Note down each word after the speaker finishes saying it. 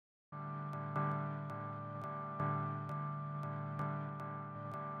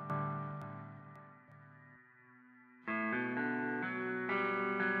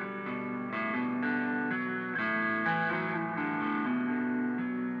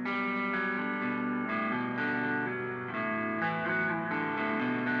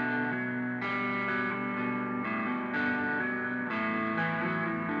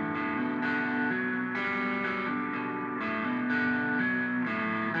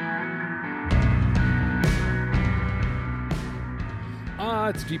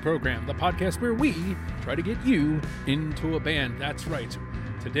Let's Deprogram, the podcast where we try to get you into a band. That's right.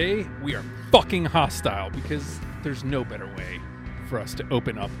 Today, we are fucking hostile because there's no better way for us to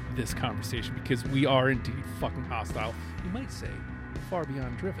open up this conversation because we are indeed fucking hostile. You might say, far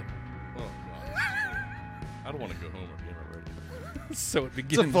beyond driven. Oh, God. I don't want to go home again already. So it It's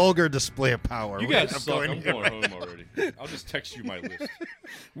begins. a vulgar display of power. You We guys end up suck. I'm here. going home already. I'll just text you my list.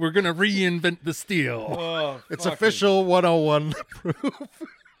 We're going to reinvent the steel. Oh, It's fucking- official 101 proof.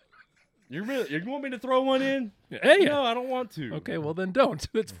 You want me to throw one in? Hey, No, I don't want to. okay, well then don't.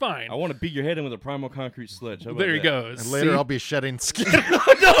 That's fine. I want to beat your head in with a primal concrete sledge. How about There he that? goes. And later See? I'll be shedding skin.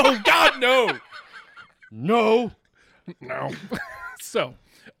 No, God, no. No. No. So,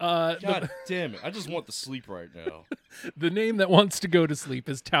 God damn it. I just want to sleep right now. the name that wants to go to sleep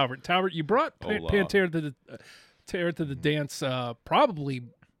is Talbot. Talbot, you brought Hola. Pantera to the dance probably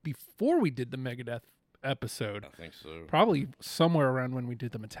before we did the Megadeth episode. I think so. Probably somewhere around when we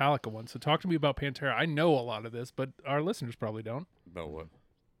did the Metallica one. So talk to me about Pantera. I know a lot of this, but our listeners probably don't. About what?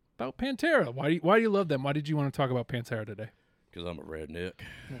 About Pantera. Why do you love them? Why did you want to talk about Pantera today? Because I'm a redneck.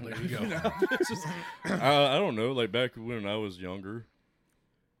 Well, there you go. It's just, I don't know. Like back when I was younger,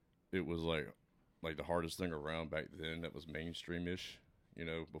 it was like the hardest thing around back then. That was mainstream-ish. You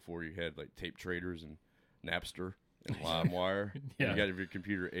know, before you had like tape traders and Napster and LimeWire. Yeah. You got your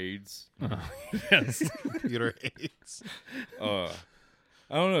computer aids. Yes. Computer aids. I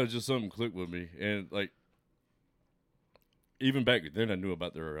don't know. Just something clicked with me, and like even back then, I knew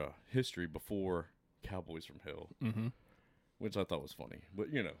about their history before Cowboys from Hell, Mm-hmm. which I thought was funny.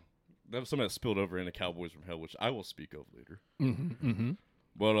 But you know, that was something that spilled over into Cowboys from Hell, which I will speak of later. Mm-hmm. Mm-hmm.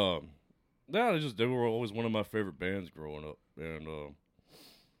 But they were always one of my favorite bands growing up, and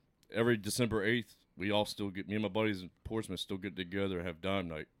every December 8th, me and my buddies in Portsmouth still get together and have dime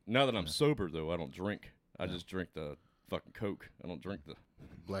night. Now that I'm sober, though, I don't drink. I just drink the fucking Coke. I don't drink the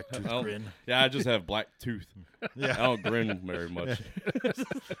Black I tooth don't- grin. Yeah, I just have black tooth. I Yeah. don't grin very much.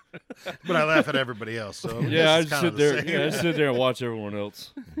 But I laugh at everybody else. So Yeah, I this is just kinda sit the there. same. Yeah, I sit there and watch everyone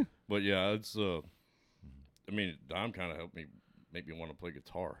else. But yeah, it's I mean, dime kind of helped me make me want to play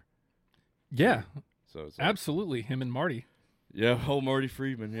guitar. Yeah, So it's like, absolutely. Him and Marty. yeah, old Marty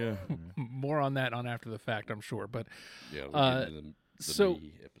Friedman. Yeah, More on that on After the Fact, I'm sure. But yeah. We'll get into the so-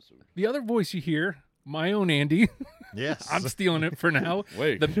 me episode. the other voice you hear, my own Andy. Yes. I'm stealing it for now.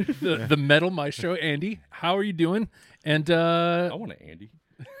 Wait, The metal maestro, Andy. How are you doing? And I want an Andy.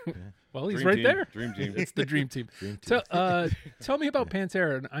 well, he's Dream right team. there. Dream team. It's the dream team. Dream team. Tell me about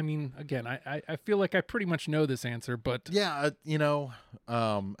Pantera. I mean, again, I feel like I pretty much know this answer, but Yeah,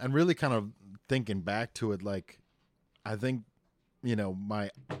 and really kind of thinking back to it, like, I think, my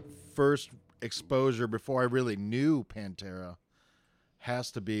first exposure before I really knew Pantera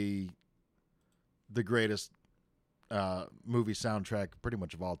has to be the greatest movie soundtrack pretty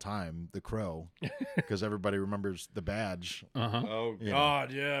much of all time, The Crow, because everybody remembers the badge, uh-huh. Oh You know.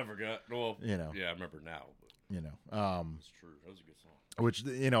 God, yeah, I forgot. Well, you know, yeah, I remember now. But it's it's true. That was a good song. which,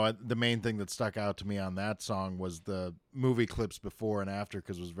 the main thing that stuck out to me on that song was the movie clips before and after,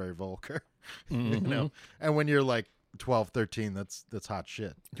 because it was very vulgar, Mhm. and when you're like 12, 13, that's hot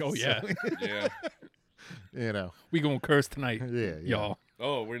shit. Oh yeah, Yeah. we gonna curse tonight, Yeah. y'all.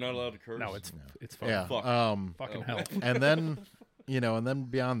 Oh, we're not allowed to curse. No, it's fun. Yeah. Fuck. Fucking Oh. hell. And then, and then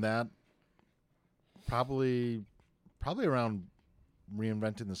beyond that, probably around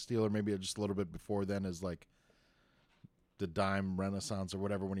reinventing the steel, or maybe just a little bit before then, is like the dime renaissance or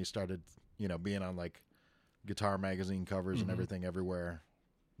whatever, when he started, being on like Guitar Magazine covers and everything everywhere.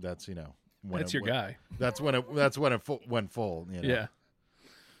 That's, when That's it your went- guy. That's when it went full. Yeah.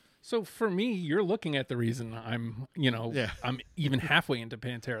 So for me, you're looking at the reason I'm, Yeah. I'm even halfway into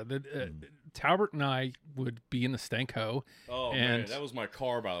Pantera. Talbot and I would be in the Stanko. Oh And- man, that was my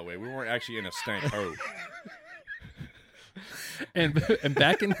car, by the way. We weren't actually in a stank hoe. And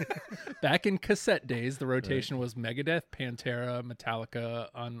back in cassette days, the rotation was Megadeth, Pantera, Metallica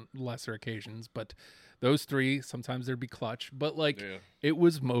on lesser occasions, but those three, sometimes there'd be Clutch, but Yeah. it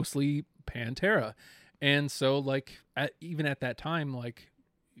was mostly Pantera. And so even at that time,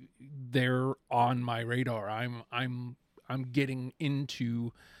 they're on my radar. I'm getting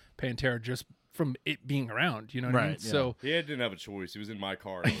into Pantera just from it being around, you know what I mean? Right, yeah. So He didn't have a choice. He was in my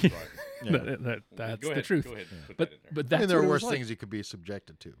car. And I was driving. that's Go the ahead, truth. Go ahead. And put But that in there. but that's there what are it worse was like. things you could be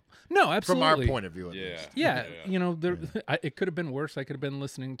subjected to, No, from absolutely. our point of view, at Yeah. least. Yeah, Yeah. it could have been worse. I could have been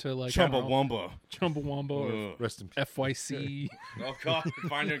listening to I don't know, Chumbawamba. Chumbawamba or Ugh. Rest in peace. FYC. Oh God,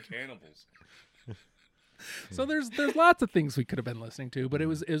 finding cannibals. So there's lots of things we could have been listening to, but it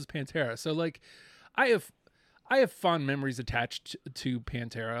was Pantera. So I have fond memories attached to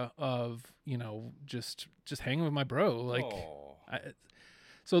Pantera of just hanging with my bro. Oh.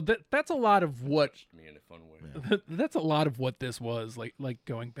 So that's a lot of what Me in a fun way. that's a lot of what this was like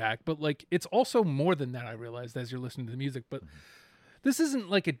going back. But like it's also more than that. I realized as you're listening to the music, but this isn't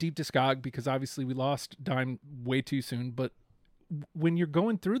like a deep discog because obviously we lost Dime way too soon. But when you're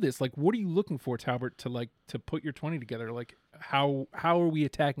going through this, like, what are you looking for, Talbert, to put your 20 together? Like, how are we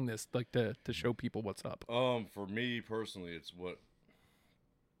attacking this, like, to show people what's up? For me personally, it's what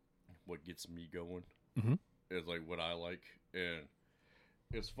gets me going. Mm-hmm. Is like what I like, and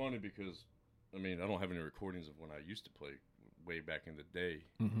it's funny because I mean I don't have any recordings of when I used to play way back in the day.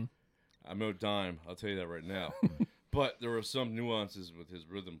 Mm-hmm. I'm no Dime, I'll tell you that right now. But there were some nuances with his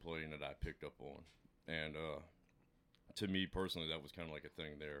rhythm playing that I picked up on, and to me personally, that was kind of like a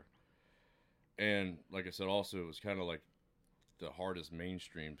thing there. And like I said, also it was kind of like the hardest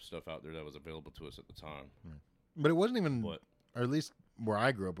mainstream stuff out there that was available to us at the time. But it wasn't even, or at least where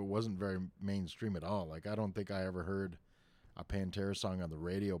I grew up, it wasn't very mainstream at all. Like, I don't think I ever heard a Pantera song on the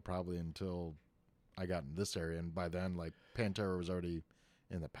radio probably until I got in this area. And by then, like, Pantera was already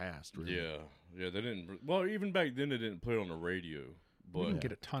in the past. Really. Yeah, they didn't. Well, even back then, they didn't play it on the radio. We But didn't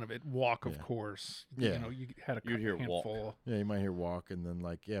get a ton of it. Walk, of course. You know, you had a You'd hear handful. Yeah, you might hear Walk, and then,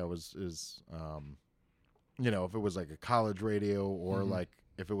 like, it was you know, if it was like a college radio or like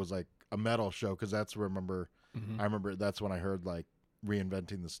if it was like a metal show, because that's I remember that's when I heard like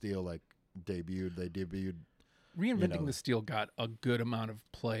Reinventing the Steel like debuted. They debuted. Reinventing the Steel got a good amount of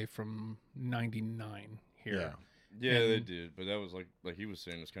play from '99 here. Yeah, they did. But that was like he was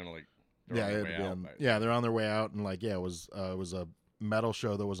saying, it's kind of like they're on their way out. They're on their way out, and like it was a metal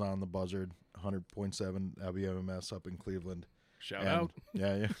show that was on the Buzzard 100.7 WMS up in Cleveland. Shout out.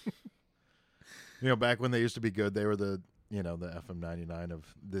 Yeah. You know, back when they used to be good, they were the FM 99 of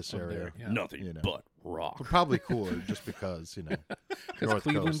this area. There, yeah. Nothing but rock. But probably cooler just because, North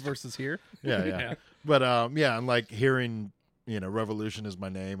Cleveland Coast. versus here. Yeah. But and like hearing, Revolution is my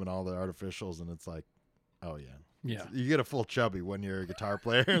name and all the artificials, and it's like, oh yeah. Yeah. You get a full chubby when you're a guitar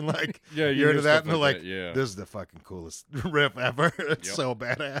player and like you you're into that stuff and they're like, that, this is the fucking coolest riff ever. It's so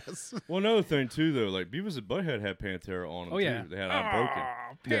badass. Well, another thing too, though, like Beavis and Butthead had Pantera on them. Oh yeah, too. They had Unbroken.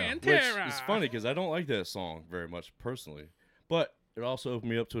 Pantera. Which is funny because I don't like that song very much personally, but it also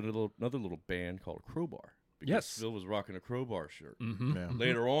opened me up to another little band called Crowbar. Because Yes, Phil was rocking a Crowbar shirt. Mm-hmm. Yeah.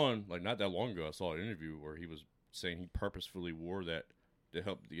 Later on, like not that long ago, I saw an interview where he was saying he purposefully wore that to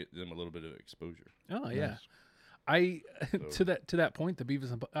help get them a little bit of exposure. Oh yeah. To that point, the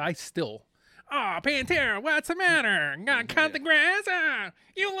Beavis and I still, Pantera, what's the matter? Gonna cut the grass?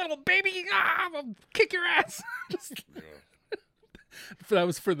 You little baby! I'll kick your ass! That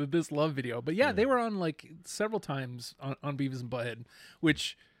was for the This Love video, but they were on like several times on Beavis and Butthead,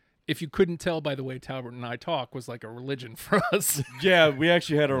 which, if you couldn't tell by the way Talbert and I talk, was like a religion for us. Yeah, we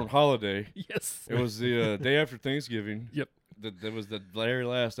actually had our own holiday. Yes, it was the day after Thanksgiving. Yep, that was the very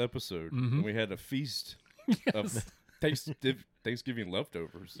last episode, and we had a feast. Of Thanksgiving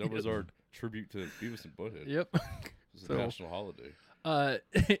leftovers. That was our tribute to Beavis and Butthead. Yep. It was a national holiday.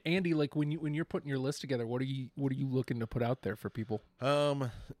 Andy, like when you're putting your list together, what are you looking to put out there for people?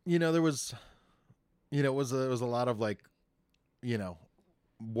 There was, it was a lot of like,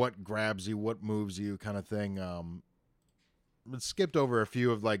 what grabs you, what moves you, kind of thing. Skipped over a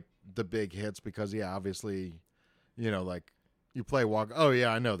few of like the big hits because obviously, like you play Walk. Oh yeah,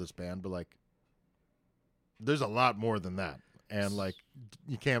 I know this band, but like. There's a lot more than that, and like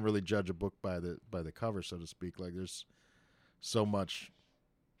you can't really judge a book by the cover, so to speak. Like there's so much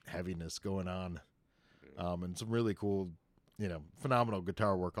heaviness going on, and some really cool, phenomenal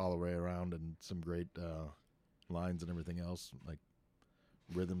guitar work all the way around, and some great lines and everything else, like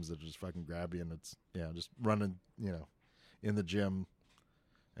rhythms that just fucking grab you, and it's just running, in the gym,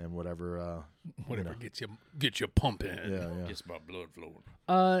 and whatever gets you pumping. Yeah. Gets my blood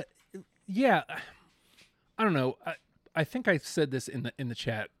flowing. Yeah. I don't know. I think I said this in the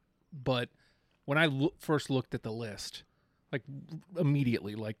chat, but when I first looked at the list, like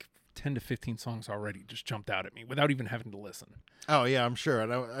immediately, like 10 to 15 songs already just jumped out at me without even having to listen. Oh yeah, I'm sure.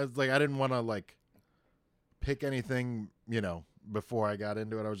 And I was like, I didn't want to like pick anything, before I got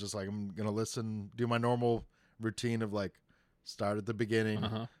into it. I was just like, I'm gonna listen, do my normal routine of like start at the beginning,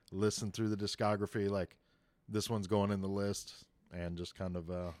 listen through the discography, like this one's going in the list, and just kind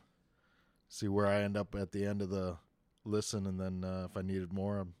of see where I end up at the end of the listen, and then if I needed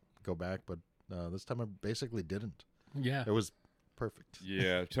more, I'd go back. But this time I basically didn't. Yeah. It was perfect.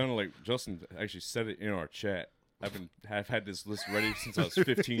 Yeah, kind of like Justin actually said it in our chat. I've had this list ready since I was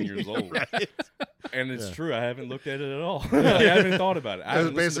 15 years old. Right. And it's true. I haven't looked at it at all. I haven't thought about it. It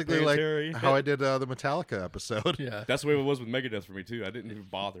was basically like how I did the Metallica episode. Yeah. That's the way it was with Megadeth for me, too. I didn't even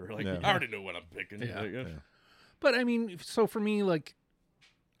bother. Like, I already know what I'm picking. Yeah. Like, But, I mean, so for me, like,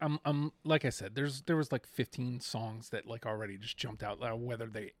 I'm like I said, there was like 15 songs that like already just jumped out. Whether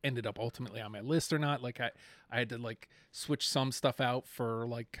they ended up ultimately on my list or not, like I had to like switch some stuff out for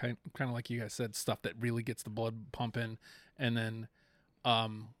like kind of like you guys said, stuff that really gets the blood pumping, and then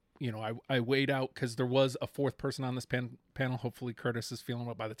I weighed out because there was a fourth person on this panel. Hopefully Curtis is feeling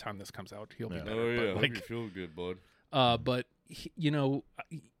well by the time this comes out. He'll be better. Oh yeah, but, hope you feel good, bud. But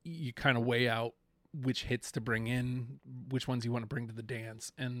you kind of weigh out which hits to bring in, which ones you want to bring to the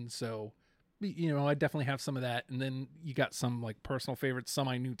dance. And so, I definitely have some of that. And then you got some like personal favorites. Some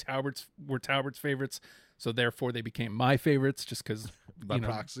I knew were Talbert's favorites. So therefore they became my favorites just because by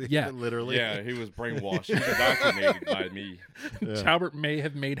proxy. Yeah. Literally. Yeah, he was brainwashed. He was indoctrinated by me. Yeah. Talbert may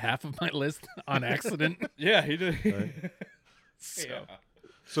have made half of my list on accident. Yeah, he did. Right. So, Yeah.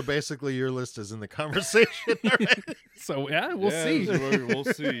 So basically your list is in the conversation. Right? so we'll see. We'll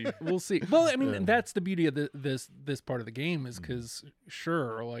see. We'll see. Well, I mean, Yeah. that's the beauty of this part of the game is because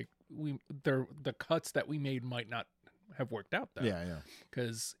sure, like the cuts that we made might not have worked out though. Yeah.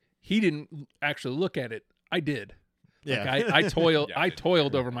 Because he didn't actually look at it. I did. Yeah. Like I toiled. Yeah, I I did.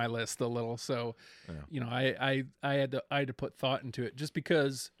 toiled over my list a little. So, Yeah. I had to put thought into it just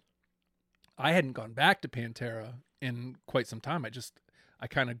because I hadn't gone back to Pantera in quite some time. I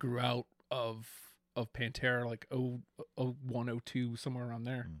kind of grew out of Pantera like 01, 02, somewhere around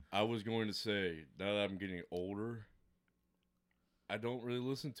there. I was going to say, now that I'm getting older, I don't really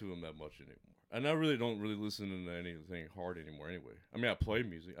listen to him that much anymore. And I really don't really listen to anything hard anymore anyway. I mean, I play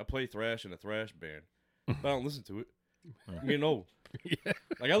music. I play thrash in a thrash band, but I don't listen to it. I'm getting old. Yeah.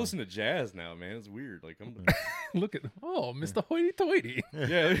 Like, I listen to jazz now, man. It's weird. Like, I'm Look at Mr. Hoity Toity.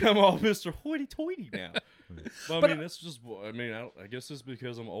 yeah, I'm all Mr. Hoity-toity now. But I mean, that's just, I guess it's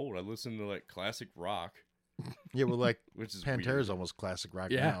because I'm old. I listen to, like, classic rock, Yeah, well, like which is Pantera's weird. almost classic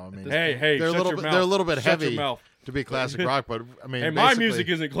rock Yeah. now. I mean, Hey, they're a shut little your bit, mouth. they're a little bit Shut heavy your mouth. to be classic rock, but I mean, Hey, my basically, music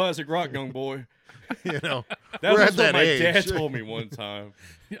isn't classic rock, young boy. you know, That's we're at what that my age. dad told me one time.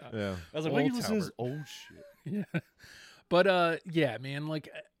 Yeah, I was like, "Why you Old listen to this Talbot. old shit?" Yeah. But yeah, man, like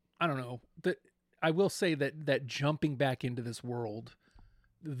I don't know. I will say that jumping back into this world,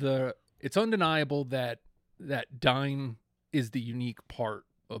 it's undeniable that Dime is the unique part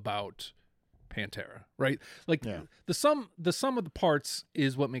about Pantera, right? Like Yeah. the sum of the parts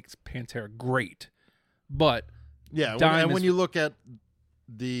is what makes Pantera great. But yeah. Dime When is- you look at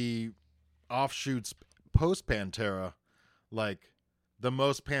the offshoots post Pantera, like the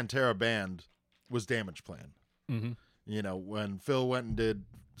most Pantera band was Damage Plan. Mhm. You know, when Phil went and did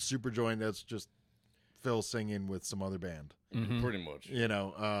Superjoint, that's just Phil singing with some other band. Mhm. Pretty much. You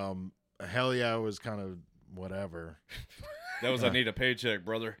know, Hell Yeah was kind of whatever. That was I need a paycheck,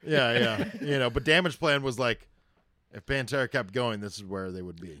 brother. Yeah. You know, but Damage Plan was like, if Pantera kept going, this is where they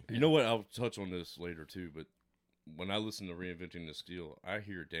would be. You know what? I'll touch on this later too. But when I listen to Reinventing the Steel, I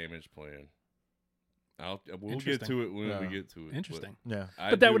hear Damage Plan. We'll get Interesting. to it when Yeah. we get to it. Interesting. Yeah.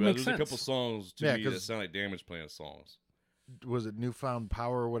 But that would make There's sense. a couple songs to Yeah, me that 'cause- sound like Damage Plan songs. Was it Newfound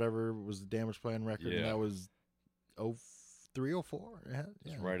Power or whatever was the Damage Plan record? And Yeah. that was 03, 04? Yeah.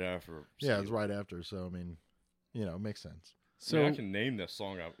 It's right after. Yeah, it was Steel. right after. So, I mean, you know, it makes sense. So I can name that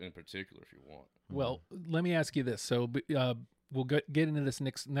song out in particular if you want. well, let me ask you this. So we'll get into this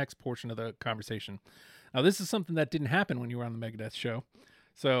next portion of the conversation. Now, this is something that didn't happen when you were on the Megadeth show.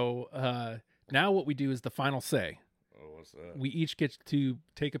 So now what we do is the final say. Oh, what's that? We each get to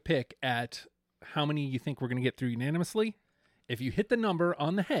take a pick at how many you think we're going to get through unanimously. If you hit the number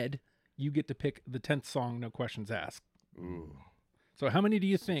on the head, you get to pick the 10th song, no questions asked. Ooh, So how many do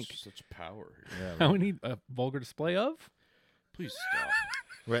you think? such power here. Yeah. How many vulgar display of? Please stop.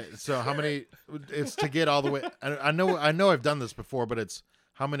 Right. So, how many? It's to get all the way. I know I've done this before, but it's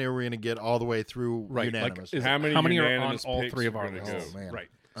how many are we going to get all the way through Right. unanimous? Like, How many are on unanimous all picks three of are our gonna lists? go? Oh, man. Right.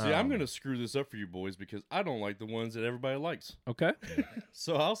 See, I'm going to screw this up for you boys because I don't like the ones that everybody likes. Okay.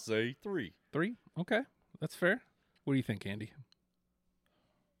 So I'll say 3. 3. Okay. That's fair. What do you think, Andy?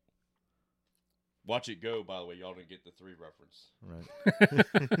 Watch It Go, by the way. Y'all didn't get the 3 reference.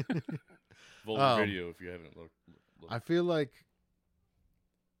 Right. Vulgar video if you haven't looked. I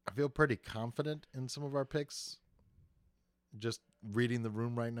feel pretty confident in some of our picks. Just reading the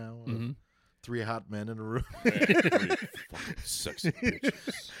room right now. of Mhm. 3 hot men in a room. Man, 3 fucking sexy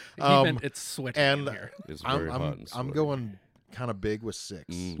bitches. He Um, meant it's sweating and in here. It's very hot and I'm sweaty. going kind of big with 6.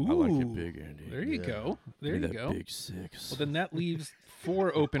 I like it Ooh. big, Andy. There you Yeah. go. There Give me you that go. big 6. Well, then that leaves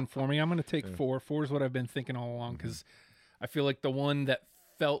 4 open for me. I'm going to take 4. 4 is what I've been thinking all along because I feel like the one that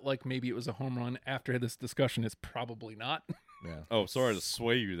felt like maybe it was a home run after this discussion is probably not. Yeah. Oh, sorry to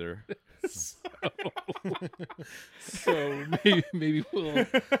sway you there. So maybe we'll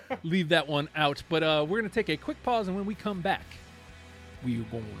leave that one out. But we're going to take a quick pause, and when we come back, we are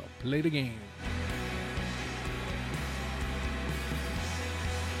gonna play the game.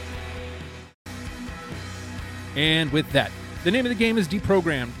 And with that, the name of the game is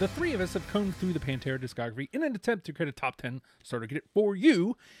Deprogrammed. The three of us have combed through the Pantera discography in an attempt to create a top 10 starter kit for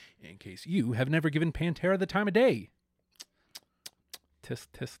you, in case you have never given Pantera the time of day. Tisk,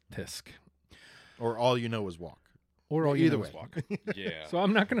 tisk, tisk. Or all you know is walk. Or all you Either know way. is walk. Yeah. So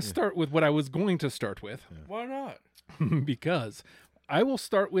I'm not going to start with what I was going to start with. Why not? Because I will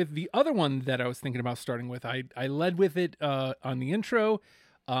start with the other one that I was thinking about starting with. I led with it on the intro.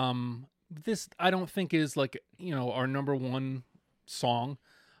 This I don't think is like, our number one song,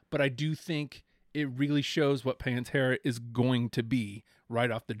 but I do think it really shows what Pantera is going to be right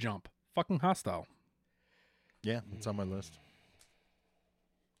off the jump. Fucking Hostile. Yeah, it's on my list.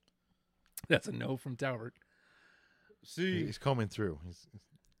 That's a no from Talbert. See, He's combing through. He's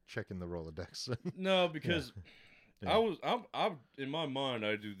checking the Rolodex. no, because Yeah. I'm in my mind,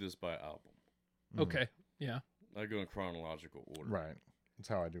 I do this by album. Okay. Yeah. I go in chronological order. Right. That's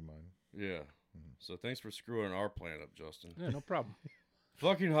how I do mine. Yeah. So thanks for screwing our plan up, Justin. Yeah, no problem.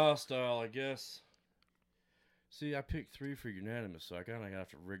 Fucking Hostile, I guess. See, I picked 3 for unanimous, so I kind of have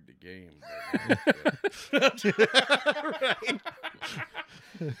to rig the game.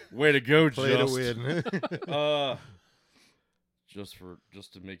 Way to go, Play to Just. win.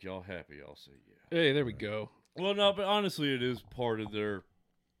 Just to make y'all happy, I'll say yeah. Hey, there we go. Well, no, but honestly, it is part of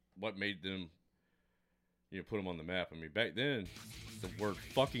what made them, put them on the map. I mean, back then, the word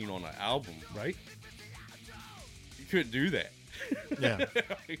 "fucking" on an album, Right? you couldn't do that. Yeah.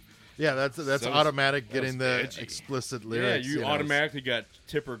 Yeah, that's So automatic that getting was the edgy. explicit Yeah, lyrics. you know, automatically got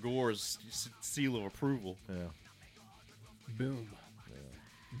Tipper Gore's seal of approval. Yeah. Boom.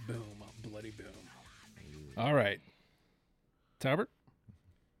 Boom. Bloody boom. All right. Talbert?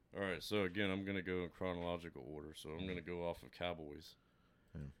 All right, so again, I'm going to go in chronological order. So I'm going to go off of Cowboys.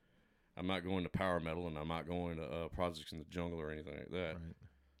 Yeah. I'm not going to power metal, and I'm not going to Projects in the Jungle or anything like that. Right.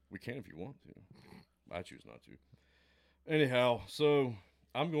 We can if you want to. I choose not to. Anyhow, so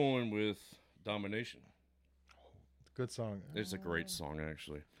I'm going with Domination. Good song. It's a great song,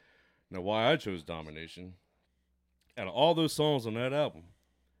 actually. Now, why I chose Domination, out of all those songs on that album,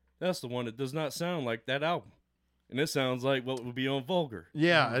 that's the one that does not sound like that album. And it sounds like what would be on Vulgar.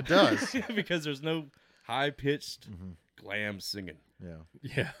 Yeah, it does. Because there's no high-pitched glam singing. Yeah.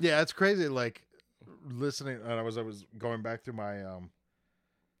 Yeah. Yeah, it's crazy. Like listening, and I was going back through my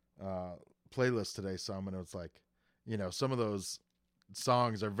playlist today, some, and it's like, some of those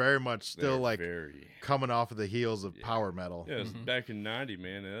songs are very much still They're like very... coming off of the heels of power metal. Yeah, it was back in 90,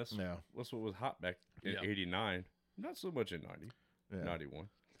 man. That's what was hot back in Yeah. 89. Not so much in 90. Yeah. 91.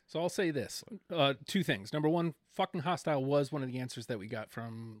 So I'll say this. 2 things. Number 1, fucking Hostile was one of the answers that we got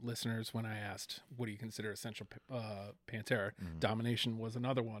from listeners when I asked, what do you consider essential Pantera? Domination was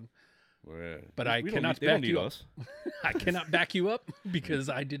another one. Well, yeah. But I We don't cannot need- they don't back need you up. us. I cannot back you up because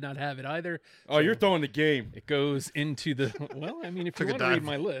I did not have it either. Oh, you're throwing the game. It goes into the, well, I mean, if you Took a want to read dive.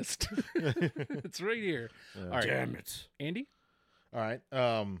 my list, it's right here. All right. Damn it. Andy? All right.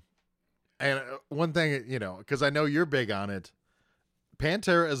 And one thing, because I know you're big on it,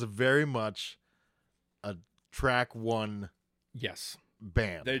 Pantera is very much a track one Yes.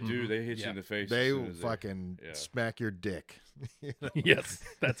 band. They do. They hit you Yeah. in the face. They as will soon as fucking smack your dick. Yes.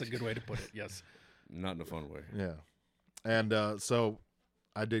 That's a good way to put it. Yes. Not in a fun way. Yeah. And so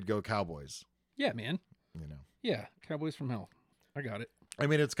I did go Cowboys, Yeah, man. Yeah. Cowboys from Hell. I got it. I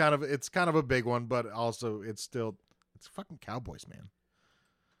mean, it's kind of a big one, but also it's fucking Cowboys, man.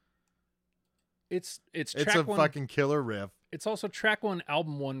 It's It's track a one. fucking killer riff. It's also track 1,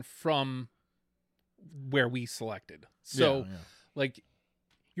 album 1 from where we selected. So, Yeah. like,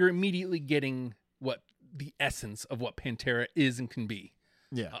 you're immediately getting what the essence of what Pantera is and can be,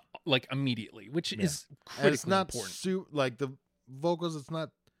 Yeah. like immediately, which is And critically it's not important. like the vocals. It's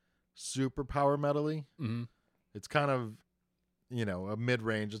not super power metally. Mhm. It's kind of, a mid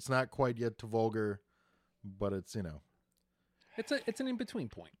range. It's not quite yet to vulgar, but it's It's an in between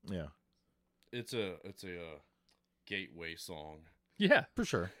point. yeah, It's a gateway song. Yeah, for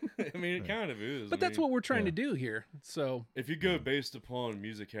sure. I mean, it kind of is. but that's what we're trying to do here. So If you go based upon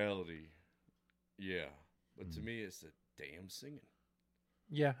musicality, yeah. But to me, it's the damn singing.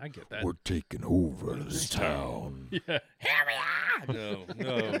 yeah, I get that. taking over this town. Yeah, No.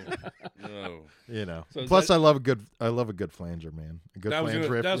 So is Plus, that- I love a good flanger, man. A good That's flange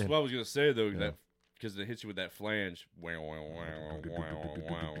riff. what yeah. I was gonna say though. That because it hits you with that flange.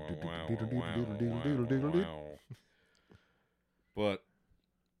 But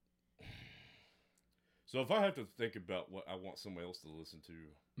so if I have to think about what I want somebody else to listen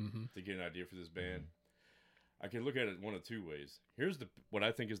to Mhm. to get an idea for this band, I can look at it one of two ways. Here's what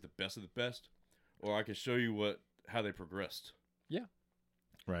I think is the best of the best, or I can show you how they progressed. Yeah.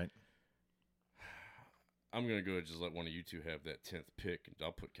 Right. I'm gonna go and just let one of you two have that 10th pick, and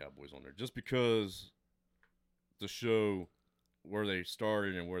I'll put Cowboys on there just because the show where they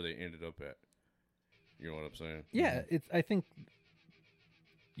started and where they ended up at. You know what I'm saying? Yeah, I think.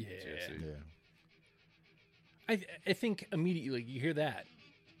 Yeah. Yeah. I think immediately you hear that,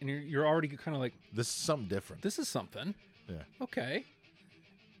 and you're already kind of like, This is something different. this is something. Yeah. Okay.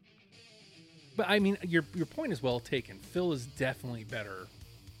 But I mean, your point is well taken. Phil is definitely better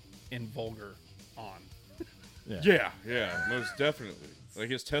in vulgar on. Yeah, most definitely. Like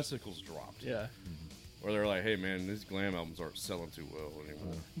his testicles dropped. Yeah. Where they're like, hey man, these glam albums aren't selling too well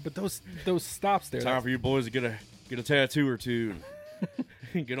anymore. But those stops there. Time for you boys to get a tattoo or two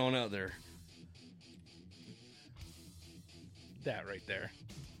and get on out there. That right there.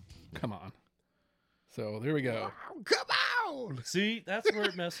 Come on. So there we go. Come on. See, that's where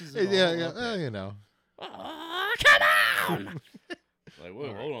it messes it Yeah, all yeah. up. You know. Oh, come on! Like,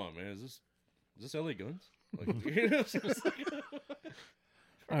 whoa, hold on, man. Is this LA Guns? Like, you know, it's just like-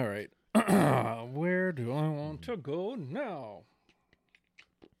 All right. Where do I want to go now?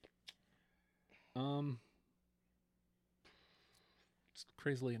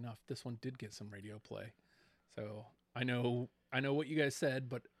 Crazily enough, this one did get some radio play. So I know what you guys said,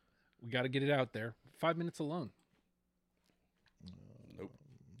 but we got to get it out there. 5 minutes alone. Nope.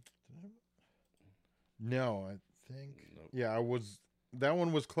 No, I think. Nope. Yeah, that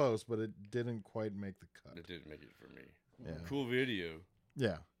one was close, but it didn't quite make the cut. It didn't make it for me. Yeah. Cool video.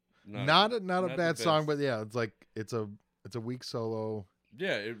 Yeah. Not Not a the bad song, best. but yeah, it's like it's a weak solo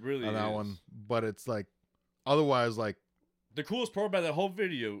Yeah, it really on is. that one, but it's like otherwise like The coolest part about that whole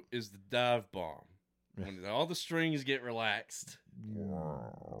video is the dive bomb. When all the strings get relaxed.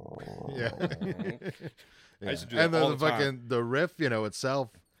 yeah. I used to do and that then all the the time. fucking the riff, itself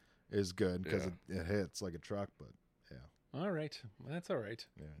is good because Yeah. it hits like a truck, but yeah. All right. Well, that's all right.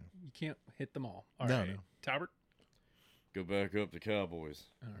 Yeah. You can't hit them all. All No, right. no. Talbert? Go back up to Cowboys.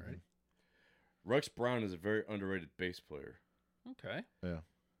 All right. Rex Brown is a very underrated bass player. Okay. Yeah.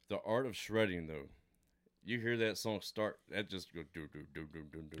 The art of shredding, though. You hear that song start, that just go do do do do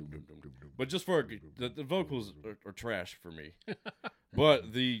do do do do. But just for the vocals are trash for me.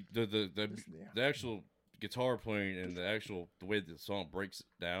 But the actual guitar playing and the way the song breaks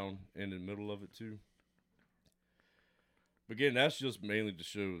down in the middle of it too. But again, that's just mainly to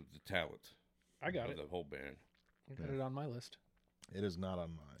show the talent. I got of it. the whole band. I got it on my list. It is not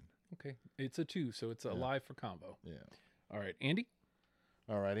on mine. Okay. It's a 2, so it's a live for combo. Yeah. All right. Andy?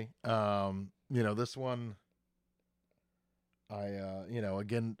 Alrighty. This one I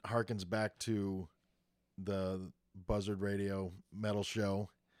again harkens back to the Buzzard Radio metal show.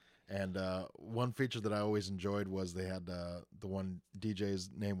 And one feature that I always enjoyed was they had the one DJ's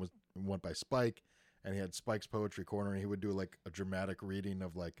name went by Spike, and he had Spike's Poetry Corner, and he would do like a dramatic reading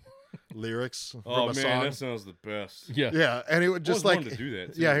of like lyrics from Oh a man, song. that sounds the best. Yeah. Yeah, and he would just Always like wanted to do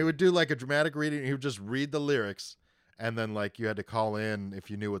that, too. yeah, he would do like a dramatic reading. He would just read the lyrics, and then like you had to call in if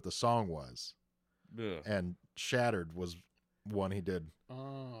you knew what the song was. Yeah. And Shattered was one he did.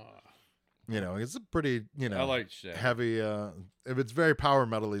 Ah. It's a pretty I like Shaq. heavy. If it's very power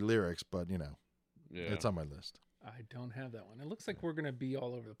metal-y lyrics, but Yeah. it's on my list. I don't have that one. It looks like we're going to be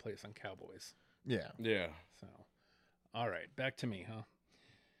all over the place on Cowboys. Yeah, Yeah. So, all right. Back to me, huh?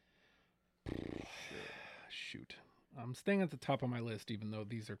 Shoot. I'm staying at the top of my list, even though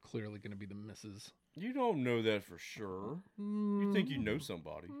these are clearly going to be the misses. You don't know that for sure. You think you know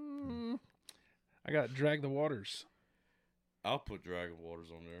somebody. I got Drag the Waters. I'll put Dragon Waters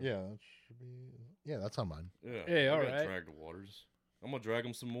on there. yeah, that should be. Yeah, that's on mine. Yeah. Hey, I all got right. Drag the Waters. I'm gonna drag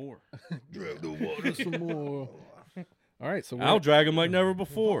them some more. Drag the water Some more. All right. So I'll drag them like never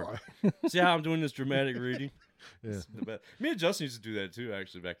before. See how I'm doing this dramatic reading? Yeah. It's the best. Me and Justin used to do that too,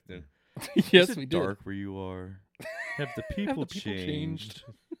 actually, back then. yes, Is it we did. dark where you are? Have the people, changed?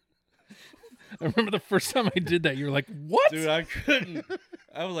 I remember the first time I did that. You were like, "What?" Dude, I couldn't.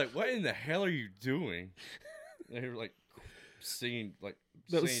 I was like, "What in the hell are you doing?" And they were like singing, like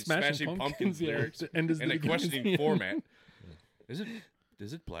That was saying Smashing Pumpkins yeah. lyrics And in a questioning format. Is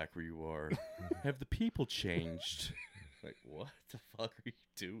it black where you are? Have the people changed? Like, what the fuck are you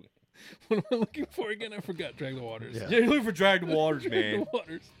doing? What am I looking for again? I forgot. Drag the Waters. Yeah. Yeah, you're looking for Drag the Waters, Drag man. the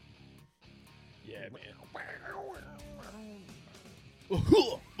Waters. Yeah, man.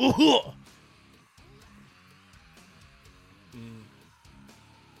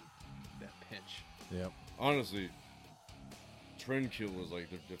 That pinch. Yep. Honestly, Trendkill was like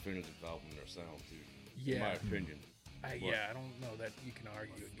the definitive album in their sound too. Yeah. In my opinion. I don't know that you can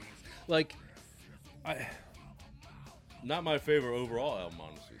argue against. Like, Not my favorite overall album,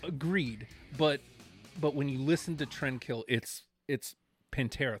 honestly. Agreed, but when you listen to Trendkill, it's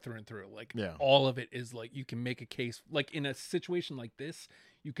Pantera through and through. Like Yeah. all of it is like you can make a case. Like in a situation like this,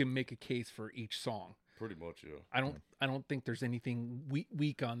 you can make a case for each song. Pretty much, yeah. I don't think there's anything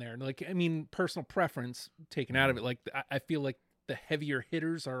weak on there. Like I mean, personal preference taken out of it. Like I feel like the heavier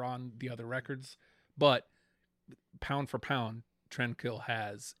hitters are on the other records, but pound for pound, Trendkill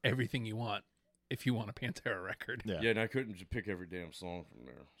has everything you want if you want a Pantera record. Yeah. Yeah, and I couldn't just pick every damn song from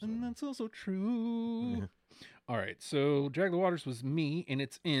there. So. And that's also true. All right, so Drag the Waters was me, and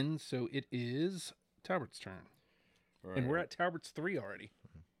it's in, so it is Talbert's turn. All And we're right. at Talbert's 3 already.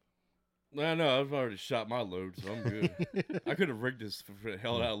 No, I've already shot my load, so I'm good. I could have rigged this if it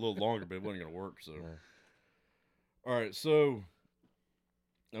held out a little longer, but it wasn't going to work, so. All right, so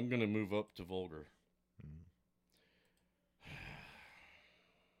I'm going to move up to Vulgar.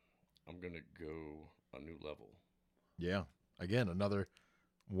 I'm going to go a new level. Yeah. Again, another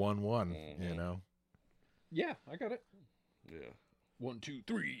 1-1, you know. Yeah, I got it. Yeah. 1, 2,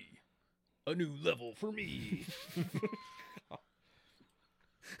 3. A new level for me.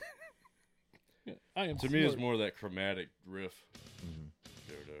 I am To me, it's smart. more that chromatic riff.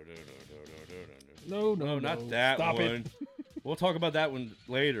 No, No, not that Stop one. it. We'll talk about that one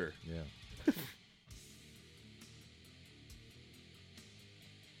later. Yeah.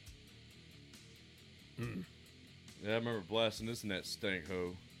 Yeah, I remember blasting this in that stank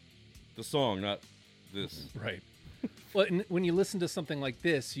hoe. The song, not this. Right. Well, and when you listen to something like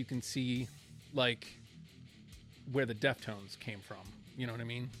this, you can see, like, where the Deftones came from. You know what I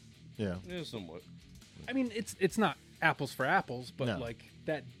mean? Yeah. Yeah, somewhat. I mean, it's not apples for apples, but No. like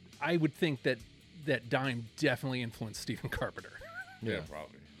that, I would think that Dime definitely influenced Stephen Carpenter. Yeah, Yeah.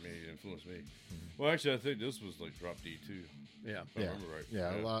 probably. I mean, it influenced me. Well, actually, I think this was like Drop D too. Yeah. If I Yeah. remember right.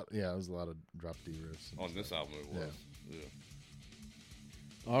 Yeah, a lot. Yeah, it was a lot of drop D riffs. On this album, it was. Yeah.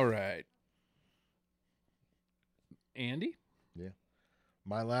 All right. Andy?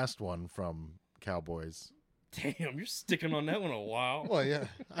 My last one from Cowboys. Damn, you're sticking on that one a while. Well, yeah.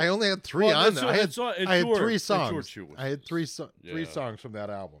 I only had 3 Well, on it's there. your- I had, it's your- I had it's 3 your songs. choice. I had 3 Yeah. songs from that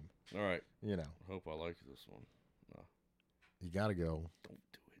album. All right. You know, I hope I like this one. you got to go Don't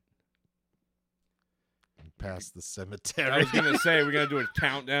do it. past the I cemetery. was gonna say we're gonna do a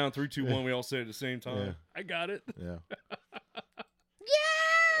countdown. 3, 2, 1. We all say it at the same Yeah. time. I got it. Yeah.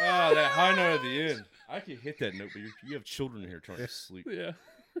 Ah, that high note at the end. I can hit that note, but you have children here trying to sleep. Yeah.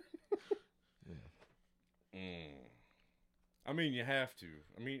 I mean, you have to.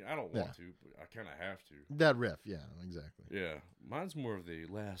 I mean, I don't want Yeah. to, but I kind of have to. That riff. Yeah, exactly. Yeah, mine's more of the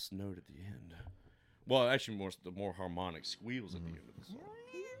last note at the end. Well, actually, the more harmonic squeals at the end of the song.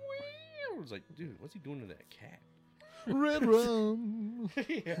 I was like, dude, what's he doing to that cat? Red rum.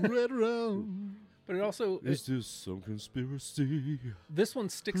 Red rum. But it also, Is this some conspiracy? this one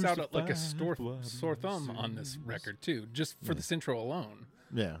sticks out like a Crucified sore thumb on this record, too, just for this intro alone.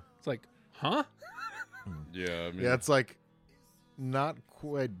 Yeah. It's like, huh? Yeah, I mean, Yeah, it's like not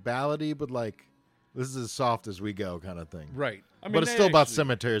quite ballady, but like this is as soft as we go kind of thing. Right. I mean, But it's they still about actually-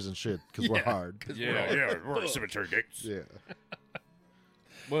 cemeteries and shit because we're Yeah. hard. we're cemetery dicks. Yeah.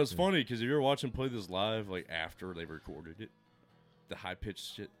 Well, it's funny because if you're watching play this live, like after they recorded it, the high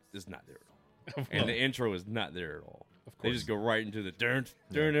pitched shit is not there at all, and the intro is not there at all. Of They course. just go right into the dun.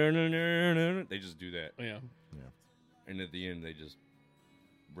 They just do that, Yeah. and at the end they just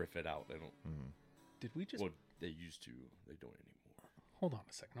riff it out. They don't. Did we just... Well, they used to. They don't anymore. Hold on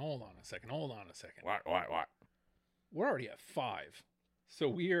a second. What? We're already at 5. So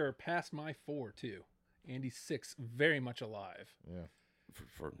we are past my 4, too. Andy's 6, very much alive. Yeah.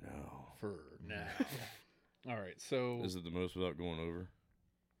 For now, For now. All right, so... is it the most without going over?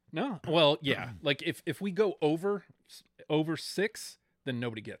 No. Well, yeah. Like, if we go over 6, then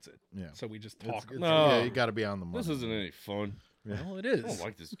nobody gets it. Yeah. So we just talk. No. Yeah, you got to be on the money. This isn't any fun. Well, it I is. don't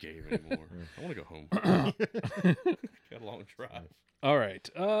like this game anymore. I want to go home. Got a long drive. All right.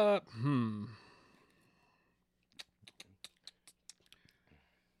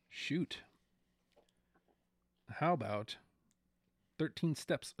 Shoot. How about 13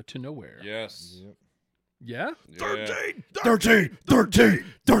 Steps to Nowhere? Yes. Yep. Yeah? Yeah. 13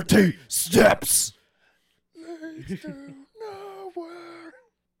 steps.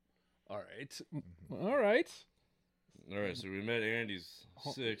 All right. All right. All right, so we met Andy's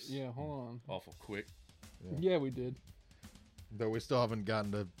 6. Yeah, hold on. Awful quick. Yeah, we did. Though we still haven't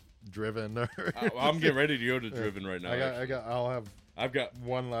gotten to Driven. Or I'm getting ready to go to Driven right now. I'll have I've got.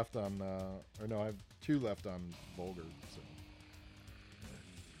 one left on, or no, I have 2 left on Vulgar. So.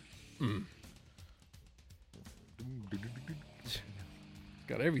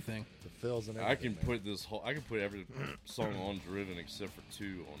 got everything. The fills and I everything. can put this whole. I can put every song on Driven except for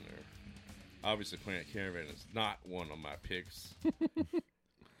 2 on there. Obviously, Planet Caravan is not one of my picks.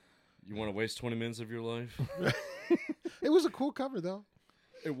 You want to waste 20 minutes of your life? It was a cool cover though.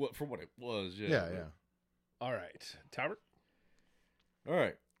 For what it was, yeah. Yeah, yeah. All right, Talbot. All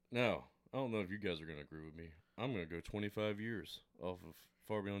right. Now, I don't know if you guys are going to agree with me. I'm going to go 25 years off of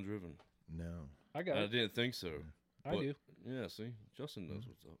Far Beyond Driven. No. I got I it. didn't think so. I but, do. Yeah, see? Justin knows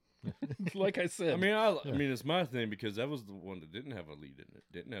what's up. Like I said. I mean, it's my thing because that was the one that didn't have a lead in it,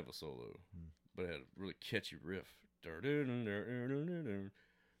 didn't have a solo, but it had a really catchy riff.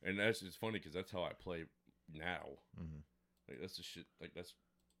 And that's just funny because that's how I play now. Mm-hmm. Like that's the shit. Like that's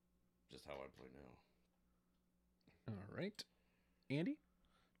just how I play now. All right, Andy.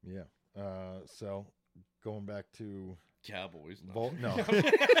 Yeah. So going back to Cowboys. No. no.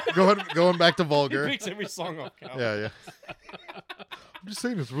 going back to Vulgar. He picks every song off Cowboys. Yeah. I'm just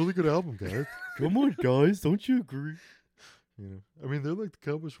saying it's a really good album, guys. Come on, guys, don't you agree? You know, I mean, they're like the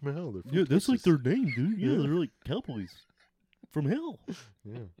Cowboys from hell. They're from Yeah, that's like Texas. their name, dude. Yeah, Yeah. they're like Cowboys from hell.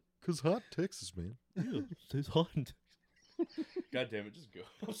 Yeah, cause hot Texas, man. Yeah, it's hot. God damn it, just go.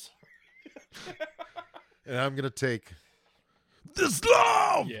 I'm sorry. And I'm gonna take this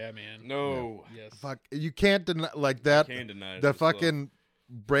love. Yeah, man. No. Yes. Fuck, you can't deny like that. Can't deny it. The It's love. fucking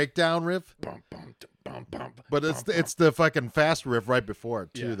breakdown riff, Bum, bum, bum, bum, but bum, it's the fucking fast riff right before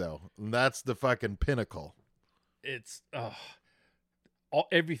it too, Yeah. though. And that's the fucking pinnacle. It's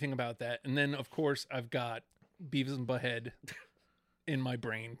everything about that, and then of course I've got Beavis and Butthead in my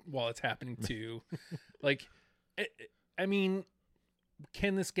brain while it's happening too. Like, I mean,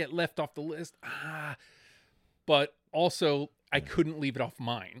 can this get left off the list? But also I couldn't leave it off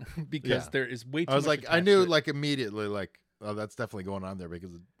mine because Yeah. there is way too I was much like, I attached knew to it. like immediately, like, oh, that's definitely going on there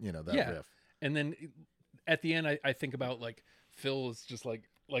because of, that Yeah. riff. And then at the end, I think about like Phil is just like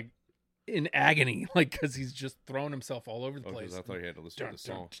in agony, like because he's just throwing himself all over the Oh, 'cause place. I thought you had to listen to the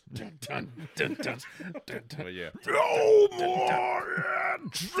song. Dun, dun, dun, dun, dun, dun, But yeah, No more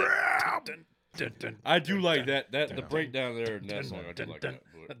trap. dun, dun, dun, I do dun, like dun, that. dun, The dun, breakdown there in that dun, song, I do dun, like dun,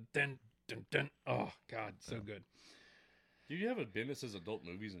 that. But dun, dun, dun. Oh God, so good. do you have a business as adult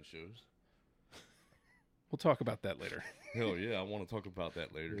movies and shows? We'll talk about that later Hell yeah, I want to talk about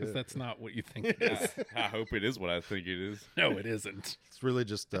that later. because that's not what you think it is. I hope it is what I think it is. No, it isn't. It's really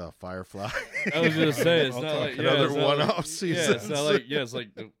just Firefly. I was gonna say it's I'll not talk like another it's not one-off like, Yeah, season. it's not like it's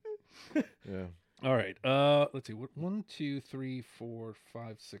like the, Yeah. All right. Let's see. 1, 2, 3, 4,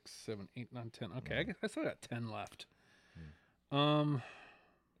 5, 6, 7, 8, 9, 10. Okay, I still got 10 left. Bum,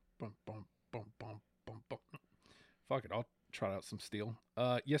 bum, bum, bum, bum, bum. Fuck it. I'll trot out some steel.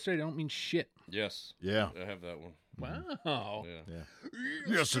 Yesterday don't mean shit. yes. Yeah. I have that one. Wow. Yeah.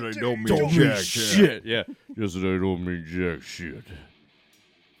 Yeah. Yesterday don't mean jack shit. Yeah. Yesterday don't mean jack shit.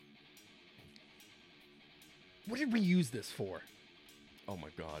 What did we use this for? Oh my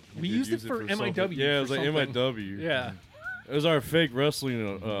god. We did used it use for something. MIW Yeah, it was for like something. MIW. Yeah. It was our fake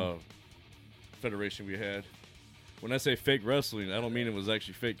wrestling federation we had. When I say fake wrestling, I don't mean it was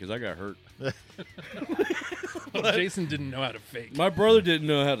actually fake because I got hurt. Well, Jason didn't know how to fake. My brother didn't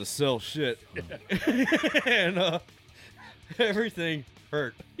know how to sell shit. And everything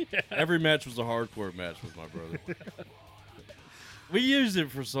hurt. Every match was a hardcore match with my brother. We used it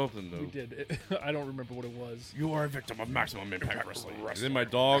for something, though. We did. I don't remember what it was. You are a victim of maximum impact wrestling. And then my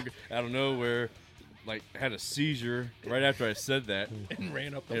dog, out of nowhere, like had a seizure right after I said that. And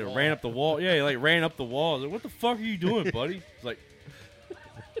ran up the It wall. ran up the wall. Yeah, he like ran up the wall. I was like, what the fuck are you doing, buddy? It's like,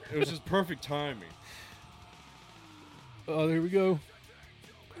 it was just perfect timing. Oh, there we go.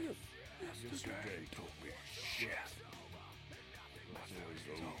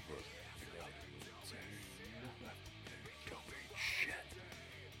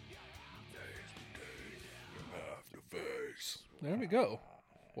 There we go.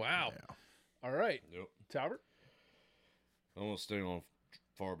 Wow. All right. Yep. Talbot? I'm gonna stay on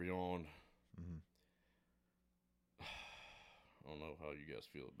Far Beyond. I don't know how you guys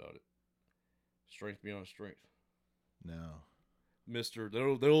feel about it. Strength beyond strength. No. Mister, they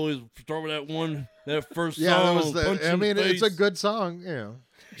always start with that first Yeah, song. that was punch I in mean, the it's a face. good song.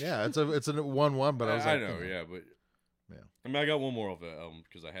 Yeah, it's a 1-1. But I was I like, know, yeah, but Yeah. I mean, I got one more of that album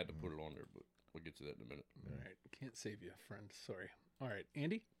because I had to put it on there, but we'll get to that in a minute. All right. Can't save you, friend. Sorry. All right.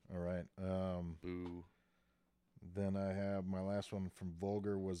 Andy? All right. Boo. Then I have my last one from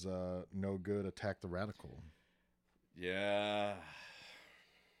Vulgar was No Good, Attack the Radical. Yeah.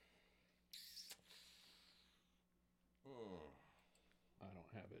 I don't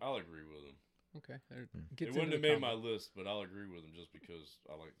have it. I'll agree with him. Okay. There, It gets wouldn't into have the made my combo. list, but I'll agree with him just because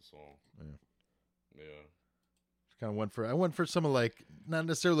I like the song. Yeah. Yeah. kind of went for some of like not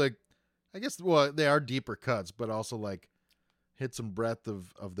necessarily like I guess they are deeper cuts, but also like hit some breadth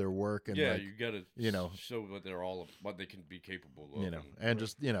of their work and Yeah, like, you got to show what they can be capable of. And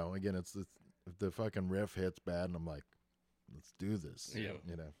just again, it's if the fucking riff hits bad, and I'm like, let's do this. Yeah.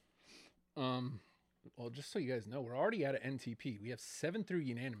 Well, just so you guys know, we're already at an NTP. We have 7 through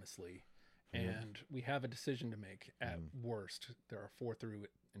unanimously, and we have a decision to make. At worst, there are 4 through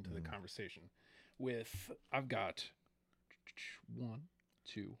into the conversation. I've got 1,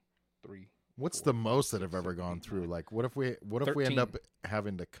 2, 3. What's 4, the most that have 6, ever 7, gone 8, through? 9. Like, what if we end 13. up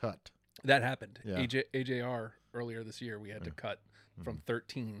having to cut? That happened. Yeah. AJR earlier this year, we had to cut from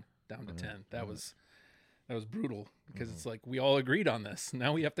 13 down to 10. That was brutal because it's like we all agreed on this.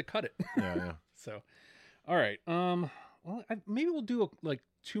 Now we have to cut it. Yeah. So, all right. Well, maybe we'll do like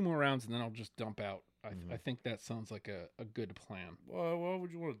 2 more rounds and then I'll just dump out. I think that sounds like a good plan. Why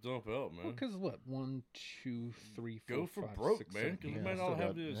would you want to dump out, man? Well, because what? 1, 2, 3, 4, Go for 5, broke, 6, man. 7, Because 8. we might all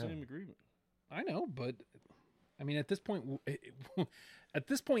have the same agreement. I know, but I mean, at this point,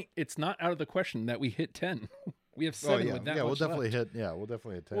 it's not out of the question that we hit 10. We have 7 with that much we'll definitely left. hit. Yeah, we'll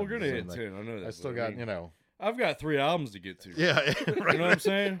definitely hit 10. We're gonna hit Like, 10. I know that. I still got I've got 3 albums to get to. Yeah, right. You know what I'm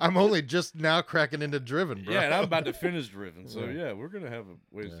saying? I'm only just now cracking into Driven, bro. Yeah, and I'm about to finish Driven. So yeah, we're gonna have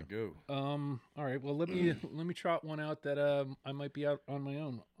a ways to go. All right. Well, let me trot one out that I might be out on my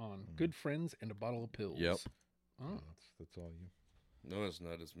own on. Good Friends and a Bottle of Pills. Yep. Oh. That's all you. No, it's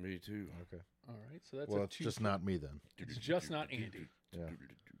not. It's me too. Okay. All right. So that's Well, a it's 2. just not me then. It's just not Andy. Yeah.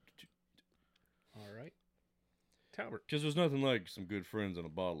 All right. Talbert. Because there's nothing like some good friends and a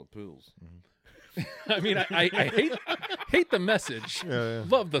bottle of pills. I mean, I hate the message. Yeah.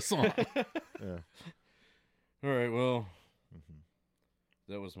 Love the song. Yeah. All right. Well,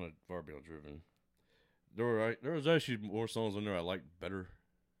 that was my Far Beyond Driven. There was actually more songs on there I liked better,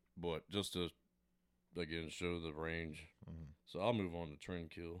 but just to again show the range. So I'll move on to Trend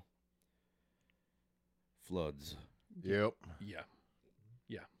Kill. Floods. Yep. Yeah.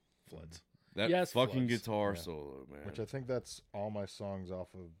 Floods. That Yes, fucking Floods. guitar Yeah. solo, man. Which I think that's all my songs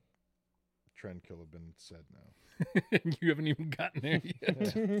off of Trend Kill have been said now. You haven't even gotten there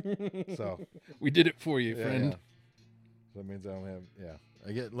yet. So We did it for you, yeah, friend. yeah. So that means I don't have. Yeah,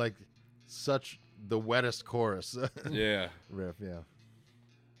 I get like such the wettest chorus Yeah. riff. Yeah.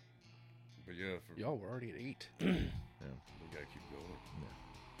 But yeah, Y'all, we're already at 8. we gotta keep going.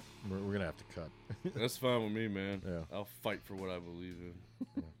 We're gonna have to cut. That's fine with me, man. Yeah. I'll fight for what I believe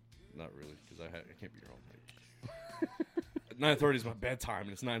in. Not really, because I can't be here all night. 9:30 is my bedtime,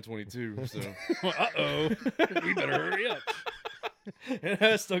 and it's 9:22. So, Uh-oh. We better hurry up. and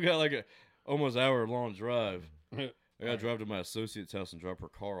I still got like a almost hour long drive. I gotta drive to my associate's house and drop her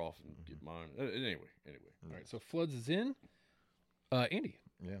car off and get mine. Anyway. All right, so Floods is in. Andy.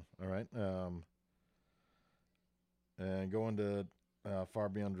 Yeah. All right. And going to Far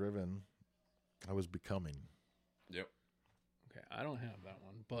Beyond Driven, I was Becoming. Yep. Okay, I don't have that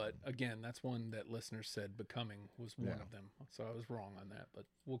one, but again, that's one that listeners said Becoming was one of them. So I was wrong on that, but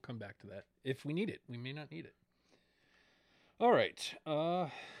we'll come back to that if we need it. We may not need it. All right.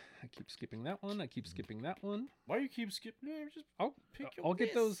 I keep skipping that one. Why you keep skipping? Just I'll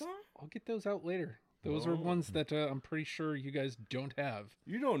get those. I'll get those out later. Those are ones that I'm pretty sure you guys don't have.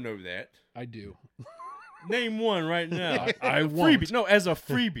 You don't know that. I do. Name one right now. I won't. Freebie. No, as a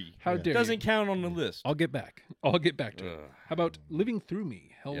freebie. How dare Doesn't you? count on the list. I'll get back to it. How about Living Through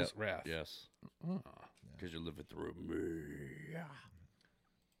Me, Hell's Wrath? Yes. Oh, Because you're living through me.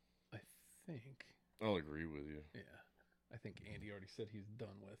 I think. I'll agree with you. Yeah. I think Andy already said he's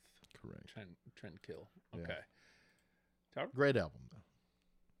done with Correct. Trend Kill. Yeah. Okay. Tower? Great album though.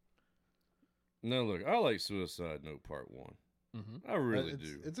 No, look, I like Suicide Note Part 1. Mm-hmm. I really It's-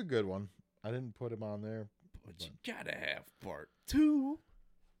 do. It's a good one. I didn't put him on there. But you gotta have Part 2.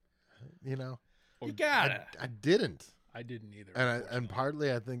 You know, You gotta. I didn't. I didn't either. And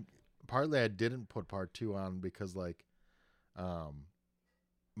partly I didn't put part 2 on because like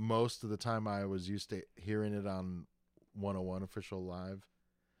most of the time I was used to hearing it on 101 Official Live,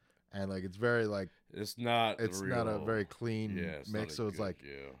 and like it's very like It's not a very clean it's not mix, a so it's good- like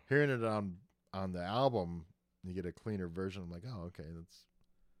yeah. hearing it on the album you get a cleaner version. I'm like, oh okay, that's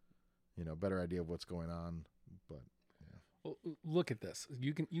better idea of what's going on. But Well, look at this.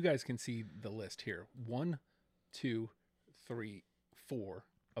 You guys can see the list here. 1, 2, 3, 4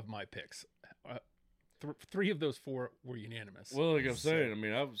 of my picks. 3 of those 4 were unanimous. Well, like I'm saying, I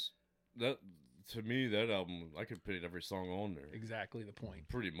mean, to me, that album, I could put every song on there. Exactly the point.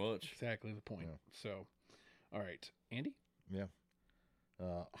 Pretty much. Exactly the point. Yeah. So, all right, Andy.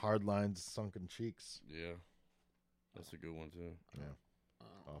 Hard Lines, Sunken Cheeks, Yeah. That's a good one, too.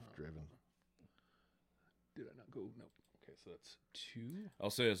 off Driven. Did I not go? No. Okay, so that's 2. I'll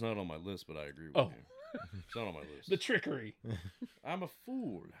say it's not on my list, but I agree with Oh. you. It's not on my list. The trickery. I'm a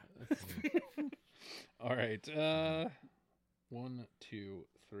fool. All right. 1, 2,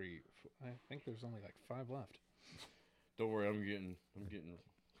 3. I think there's only like 5 left. Don't worry, I'm getting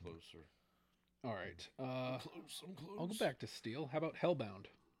closer. All right. I'm close. I'll go back to Steel. How about Hellbound?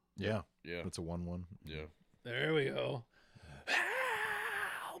 Yeah. Yeah. That's a 1-1. Yeah. There we go.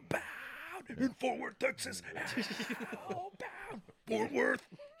 Hellbound in Fort Worth, Texas. Hellbound. Fort Worth.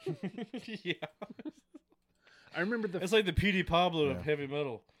 Yeah. I remember the. It's like the P.D. Pablo of heavy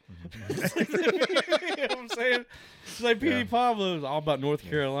metal. You know what I'm saying? It's like P.D. Pablo is all about North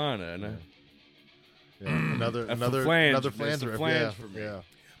Carolina. And Another That's another the flange. another It's flange the riff. flange Yeah. for me. Yeah.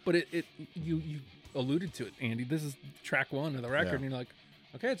 But you alluded to it, Andy. This is track 1 of the record, and you're like,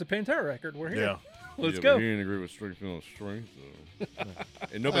 okay, it's a Pantera record. We're here. Yeah. Let's yeah, go. But he didn't agree with strength feeling strength. So.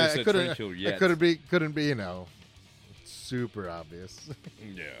 And nobody said Tranquil yet. It couldn't be, super obvious.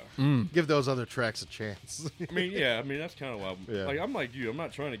 Yeah. Give those other tracks a chance. I mean, that's kind of why Yeah. I'm like you. I'm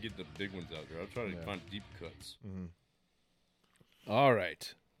not trying to get the big ones out there. I'm trying to find deep cuts. All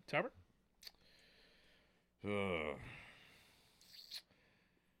right. Talbot? I don't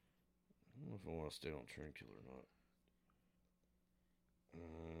know if I want to stay on Tranquil or not.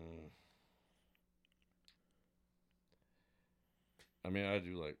 I mean, I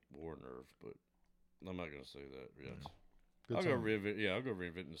do like War Nerve, but I'm not gonna say that yet. I'll go reinvent. Yeah, I'll go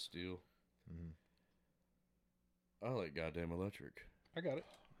reinventing the Steel. I like Goddamn Electric. I got it.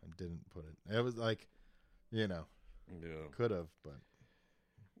 I didn't put it. It was like, Yeah. could have, but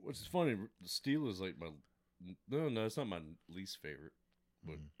What's funny, the Steel is like my. No, it's not my least favorite,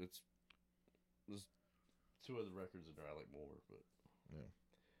 but it's. There's 2 other records in there I like more, but.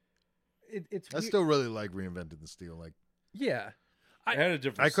 It's. I weird. still really like Reinvented the Steel. Like, Yeah. I had a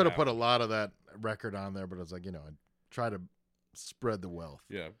different. I could have sound. put a lot of that record on there, but I was like, I'd try to spread the wealth.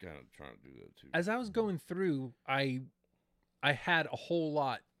 Yeah, I'm kind of trying to do that too. As I was going through, I had a whole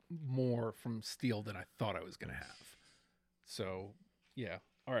lot more from Steel than I thought I was going to have. So, yeah.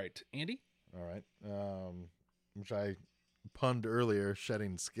 All right. Andy? All right. Which I punned earlier,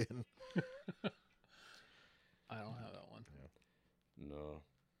 Shedding Skin. I don't have that one. No.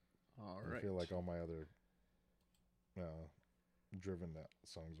 All I right. feel like all my other Driven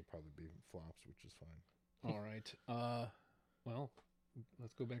songs will probably be flops, which is fine. All right. Well,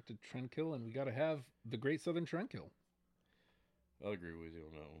 let's go back to Trendkill, and we got to have the Great Southern Trendkill. I'll agree with you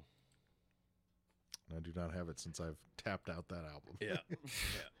on that one. And I do not have it since I've tapped out that album. Yeah.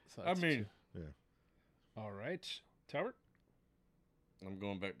 So I that's mean, 2. All right. Talbot? I'm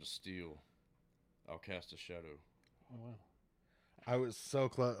going back to Steel. I'll cast a shadow. Oh, wow. I was so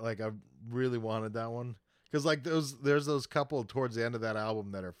close. Like, I really wanted that one. Because, like, there's those couple towards the end of that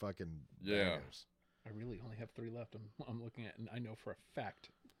album that are fucking bangers. I really only have 3 left. I'm looking at, and I know for a fact.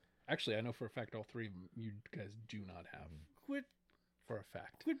 Actually, I know for a fact all 3 of them you guys do not have. Quit For a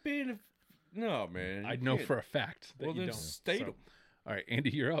fact. being a. No, man. I know for a fact that Well, you then don't. state So- them. All right, Andy,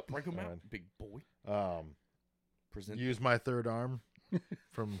 you're up. Break them All out, right. big boy. Present. Use My Third Arm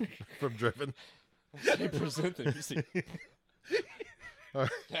from Driven. Present them. You see. All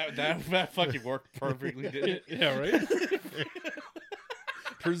That fucking worked perfectly, didn't it? Yeah, right?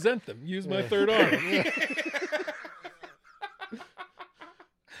 Present them. Use my third arm.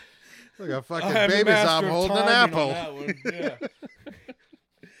 Look, a I fucking am the baby's master arm of holding an timing on apple. that one. Yeah.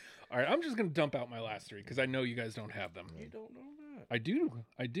 All right, I'm just going to dump out my last 3 because I know you guys don't have them. You don't know that. I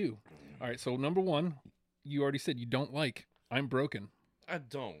do. All right, so number 1, you already said you don't like I'm Broken. I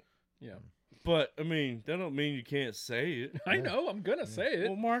don't. Yeah. But, I mean, that don't mean you can't say it. I know. I'm going to say it.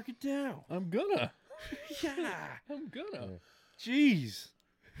 Well, mark it down. I'm going to. Yeah. I'm going to. Jeez.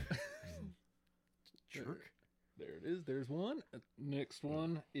 Jerk. There it is. There's one. Next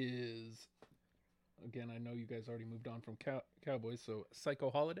one is, again, I know you guys already moved on from Cowboys, so Psycho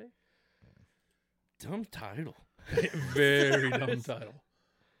Holiday. Dumb title. Very dumb title.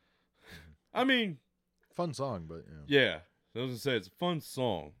 I mean, Fun song, but yeah. I was going to say, it's a fun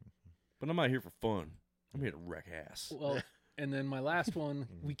song. But I'm not here for fun. I'm here to wreck ass. Well, and then my last one,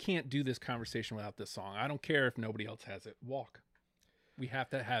 we can't do this conversation without this song. I don't care if nobody else has it. Walk. We have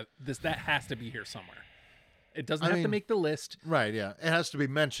to have this. That has to be here somewhere. It doesn't have to make the list. right, yeah, it has to be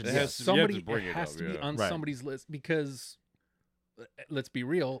mentioned. It Yes. has to- you Somebody have to bring it it has up, to be yeah. on Right. somebody's list because let's be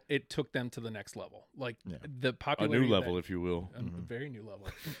real, it took them to the next level. Like the A popularity new of level, that- if you will. a very new level.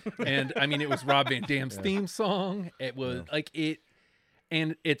 And I mean, it was Rob Van Dam's theme song. It was like it,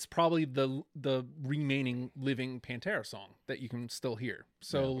 and it's probably the remaining living Pantera song that you can still hear.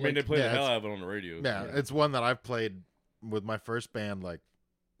 So I mean, they play yeah, the hell it's- out of it on the radio. Yeah, it's one that I've played with my first band, like,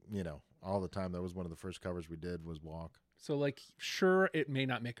 all the time. That was one of the first covers we did was Walk. So, like, sure, it may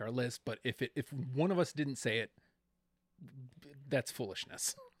not make our list, but if one of us didn't say it, that's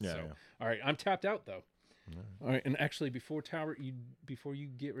foolishness. Yeah. So, Yeah. all right, I'm tapped out though. Yeah. All right, and actually, before you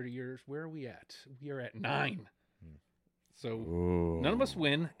get rid of yours, where are we at? We are at 9. So none of us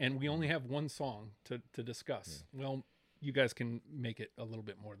win, and we only have one song to discuss. Yeah. Well, you guys can make it a little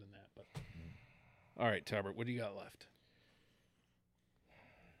bit more than that, but all right, Talbert, what do you got left?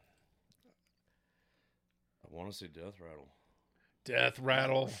 I want to say Death Rattle. Death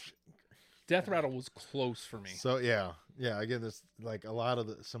Rattle. Death Rattle was close for me. So yeah. Again, there's like a lot of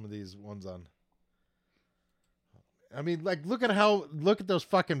some of these ones on. I mean, like look at those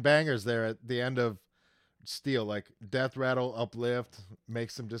fucking bangers there at the end of Steel, like Death Rattle, Uplift,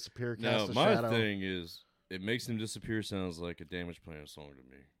 Makes Them Disappear, Cast a my Shadow. thing is, It Makes Them Disappear sounds like a Damage Plan song to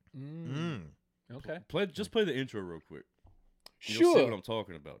me. Okay. Just play the intro real quick. Sure. You'll see what I'm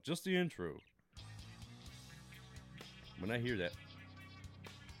talking about. Just the intro. When I hear that,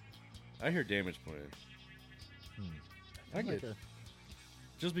 I hear Damage Plan. I get it.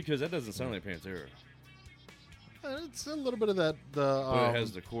 Just because that doesn't sound like Pantera. It's a little bit of that. But it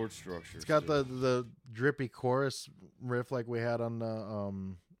has the chord structure. It's got the drippy chorus riff like we had on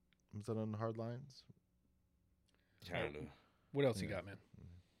was that on Hard Lines? Kind of. What else you got, man?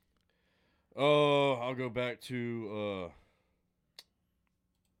 I'll go back to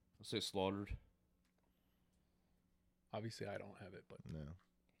let's say Slaughtered. Obviously, I don't have it, but No,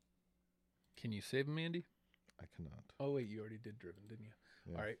 can you save him, Andy? I cannot. Oh wait, you already did Driven, didn't you?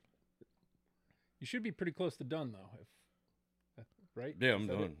 Yeah. All right. You should be pretty close to done though, right? Yeah, I'm Is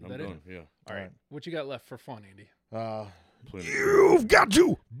that done. it? Is I'm that it? done. Yeah. All right. What you got left for fun, Andy? Plenty. You've got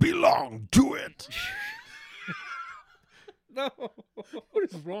to belong to it. No. What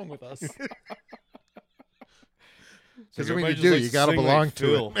is wrong with us? Because when you do, you got to belong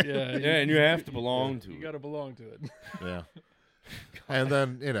to it. Yeah, Yeah, and you have to belong to You it. got to belong to it. Yeah. And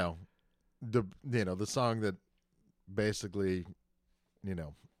then the song that basically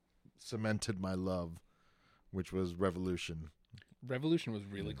cemented my love, which was Revolution. Revolution was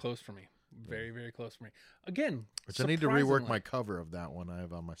really close for me. Very, very close for me. Again, Which I need to rework my cover of that one I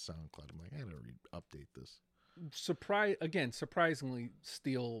have on my SoundCloud. I'm like, I gotta update this. Surprisingly,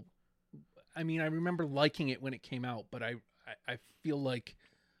 Steel. I mean, I remember liking it when it came out, but I feel like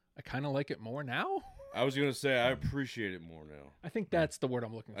I kind of like it more now. I was gonna say I appreciate it more now. I think that's the word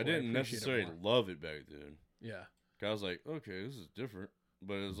I'm looking for. I didn't appreciate it necessarily more. love it back then. Yeah. 'Cause I was like, okay, this is different.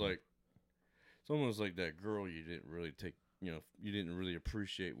 But it was like, it's almost like that girl you didn't really take, you didn't really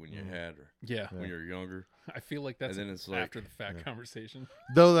appreciate when you had her. Yeah. When you were younger. I feel like that's And then it's like- after the fact conversation.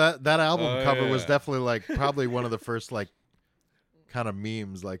 Though that album cover was yeah. definitely like probably one of the first like kind of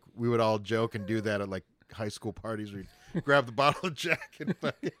memes. Like we would all joke and do that at like high school parties. We'd grab the bottle of Jack and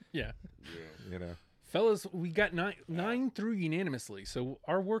fucking, Yeah. Yeah. Fellas, we got nine through unanimously. So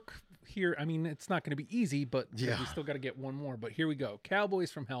our work here, I mean, it's not going to be easy, but we still got to get one more. But here we go.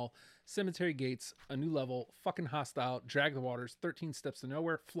 Cowboys from Hell, Cemetery Gates, A New Level, Fucking Hostile, Drag the Waters, 13 Steps to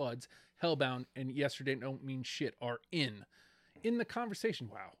Nowhere, Floods, Hellbound, and Yesterday Don't Mean Shit are in the conversation.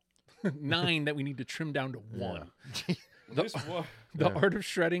 Wow. 9 that we need to trim down to 1. The Art of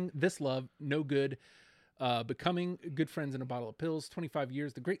Shredding, This Love, No Good, Becoming, Good Friends in a Bottle of Pills, 25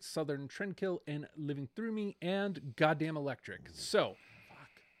 Years, The Great Southern, Trendkill, and Living Through Me, and Goddamn Electric. So,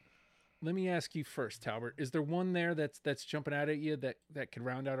 let me ask you first, Talbert. Is there one there that's jumping out at you that could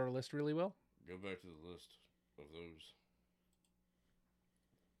round out our list really well? Go back to the list of those.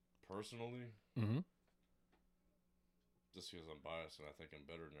 Personally, just because I'm biased and I think I'm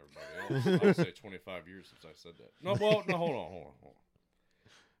better than everybody else, I'd say 25 years since I said that. No, hold on.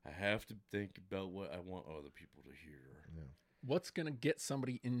 I have to think about what I want other people to hear. Yeah. What's gonna get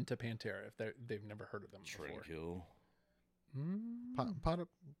somebody into Pantera if they've never heard of them before? Trendkill. Pot up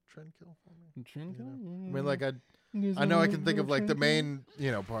Trendkill for me. Trendkill? I mean, like I know I can think of like the main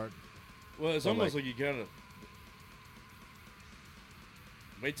part. Well, it's But almost like you gotta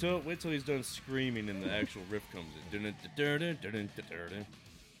wait till he's done screaming and the actual riff comes in.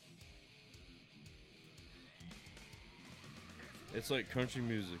 It's like country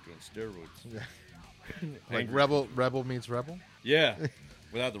music on steroids. Yeah. Like Angry. Rebel meets Rebel. Yeah,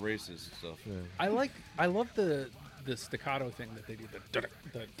 without the racist stuff. Yeah. I love the staccato thing that they do. The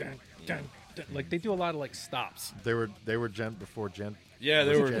dun, dun, dun. Like they do a lot of like stops. They were gent before gent. Yeah,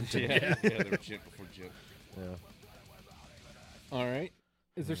 they were. Gent. Yeah, they were gent before gent. Yeah. All right.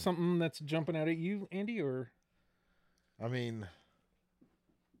 Is there something that's jumping out at you, Andy, or? I mean,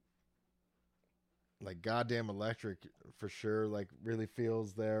 like Goddamn Electric for sure. Like really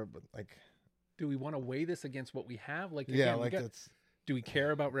feels there, but like Do we want to weigh this against what we have? Like, yeah, again, like that's Do we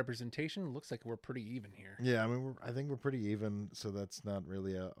care about representation? Looks like we're pretty even here. Yeah, I mean, I think we're pretty even, so that's not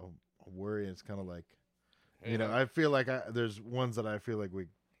really a worry. It's kind of like, you know, I feel like there's ones that I feel like we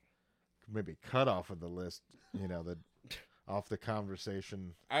could maybe cut off of the list, you know, that off the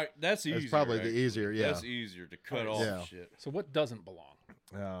conversation. That's easier. It's probably the easier, yeah. That's easier to cut off shit. So what doesn't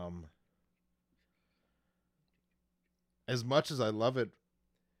belong? As much as I love it,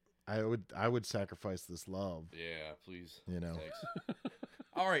 I would sacrifice this love. Yeah, please. You know. Thanks.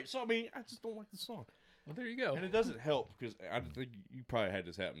 All right, so I mean, I just don't like the song. Well, there you go. And it doesn't help because I think you probably had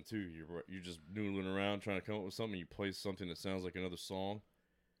this happen too. You're just noodling around trying to come up with something. You play something that sounds like another song.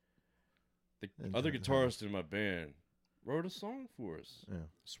 The other guitarist in my band wrote a song for us. Yeah. I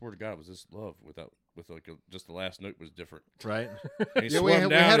swear to God, it was this love with like just the last note was different. Right. And he Yeah, slowed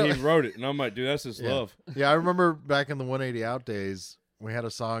down and he wrote it, and I'm like, dude, that's his love. Yeah, I remember back in the 180 Out days, we had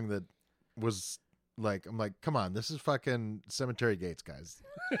a song that was like, I'm like, come on, this is fucking Cemetery Gates, guys.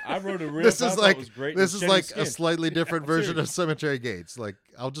 I wrote a riff. This is like was great. this is like Skin. a slightly different version serious. of Cemetery Gates. Like,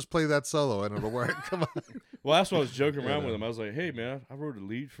 I'll just play that solo and it'll work. Come on. Well, that's why I was joking around with him. I was like, hey man, I wrote a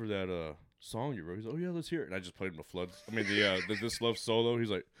lead for that song you wrote. He's like, oh yeah, let's hear it. And I just played him the floods. I mean the This Love solo. He's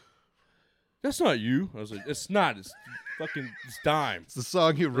like, that's not you. I was like, it's not. It's dime. It's the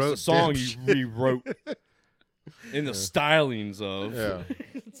song you wrote. It's the song dipshit. you rewrote in the stylings of. Yeah.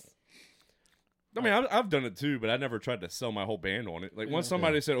 I mean, I've done it too, but I never tried to sell my whole band on it. Like once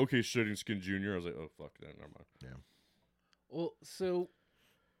somebody said, "Okay, Shooting Skin Jr.," I was like, "Oh fuck that, never mind." Yeah. Well, so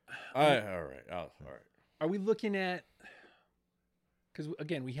all right. are we looking at? Because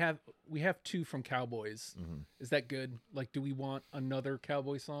again, we have two from Cowboys. Mm-hmm. Is that good? Like, do we want another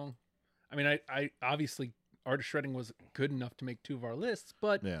Cowboy song? I mean, I obviously Art of Shredding was good enough to make two of our lists,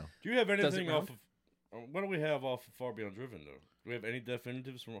 but Yeah. Do you have Does it anything count? off of? What do we have off of Far Beyond Driven though? Do we have any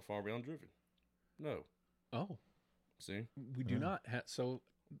definitives from Far Beyond Driven? No. oh, See, we do not have. So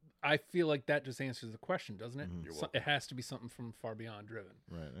I feel like that just answers the question, doesn't it? Mhm. You're So, welcome. it has to be something from Far Beyond Driven.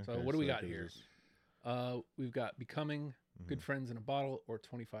 Right. So okay, what do we got it here? is- We've got Becoming, Good Mhm. Friends in a Bottle, or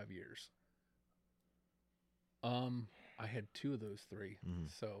 25 Years. I had two of those three. Mhm.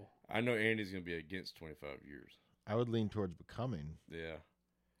 So I know Andy's gonna be against 25 years. I would lean towards Becoming. Yeah,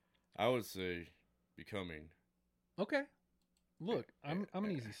 I would say Becoming. okay, look, I'm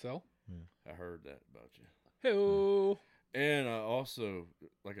an easy sell. I heard that about you. Hey, And also,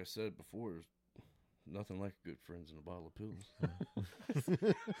 like I said before, there's nothing like good friends in a bottle of pills.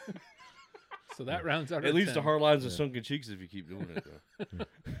 so that rounds out. It our leads to 10. hard lines and sunken cheeks if you keep doing it,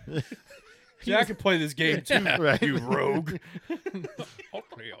 though. See, I can play this game too, Right. you rogue. I'll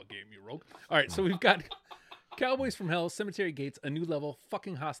play your game, you rogue. All right, so we've got Cowboys from Hell, Cemetery Gates, A New Level,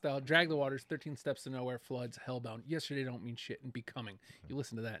 Fucking Hostile, Drag the Waters, 13 Steps to Nowhere, Floods, Hellbound, Yesterday Don't Mean Shit, and Becoming. You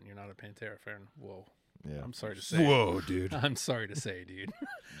listen to that and you're not a Pantera fan. Whoa. Yeah. I'm sorry to say. Whoa, dude. I'm sorry to say, dude.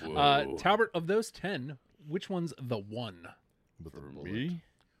 Whoa. Talbert, of those 10, which one's the one? With the For bullet. me,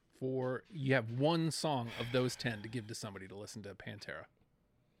 You have one song of those 10 to give to somebody to listen to Pantera.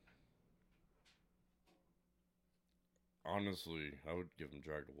 honestly, I would give them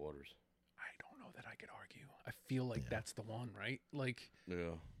Drag the Waters. I don't know that I could argue. I feel like that's the one, right? Like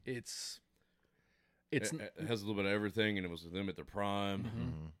Yeah. it's It has a little bit of everything, and it was them at their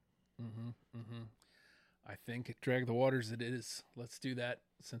prime. Mhm. I think Drag the Waters it is. Let's do that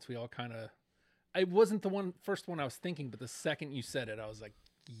since we all kind of it wasn't the first one I was thinking, but the second you said it, I was like,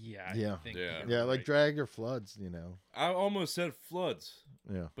 yeah. Yeah. I think Yeah. you're Yeah, like right. Drag or Floods, you know. I almost said Floods,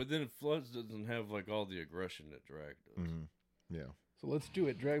 Yeah. but then Floods doesn't have like all the aggression that Drag does. Hmm. Yeah. So let's do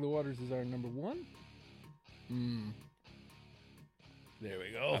it. Drag the Waters is our number one. There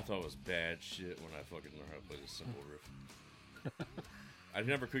we go. I thought it was bad shit when I fucking learned how to play this simple riff. I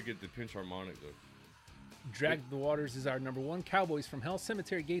never could get the pinch harmonic though. Drag the Waters is our number one. Cowboys from Hell,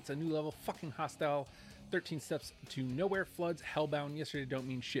 Cemetery Gates, A New Level, Fucking Hostile, 13 Steps to Nowhere, Floods, Hellbound, Yesterday Don't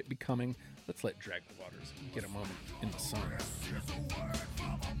Mean Shit, Becoming. Let's let Drag the Waters get a moment in the sun.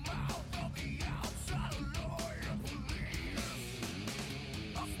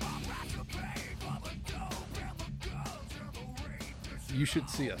 You should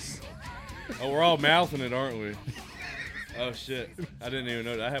see us. Oh, we're all mouthing it, aren't we? Oh shit! I didn't even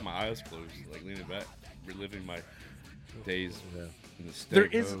know that. I had my eyes closed, like leaning back, reliving my days Yeah. in the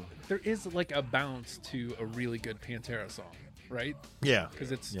state. There is like a bounce to a really good Pantera song, right? Yeah.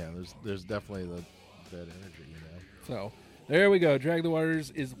 'Cause it's- yeah. There's definitely that energy, you know. So there we go. Drag the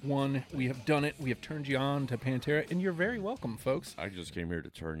Waters is one. We have done it. We have turned you on to Pantera, and you're very welcome, folks. I just came here to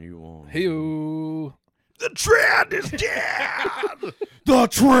turn you on. Hey-o. The trend is dead. The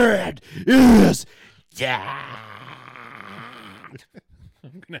trend is dead.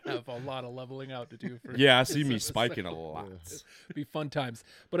 I'm gonna have a lot of leveling out to do. For Yeah, I see this me episode. spiking a lot. Be fun times.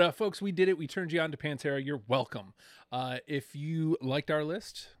 But folks, we did it. We turned you on to Pantera. You're welcome. If you liked our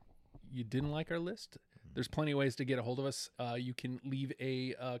list, you didn't like our list, there's plenty of ways to get a hold of us. You can leave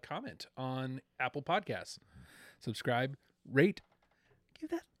a comment on Apple Podcasts. Subscribe, rate, give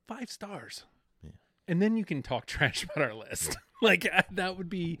that 5 stars. And then you can talk trash about our list. Like, that would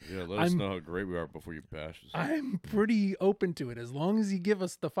be... Yeah, let us know how great we are before you bash us. I'm pretty open to it, as long as you give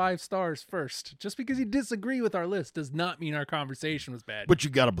us the 5 stars first. Just because you disagree with our list does not mean our conversation was bad. But you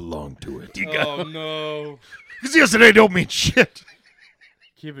gotta belong to it. Oh, no. Because yesterday don't mean shit.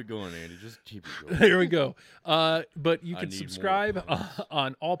 Keep it going, Andy. Just keep it going. There we go. But you I can need subscribe more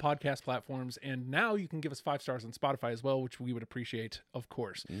on all podcast platforms, and now you can give us 5 stars on Spotify as well, which we would appreciate, of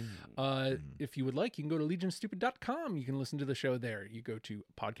course. If you would like, you can go to legionstupid.com. You can listen to the show there. You go to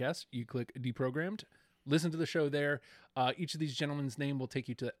podcast, you click deprogrammed, listen to the show there. Each of these gentlemen's name will take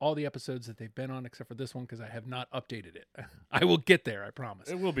you to all the episodes that they've been on, except for this one, because I have not updated it. I will get there, I promise.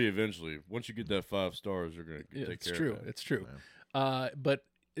 It will be eventually. Once you get that 5 stars, you're going to take It's care true. of that. It's true. But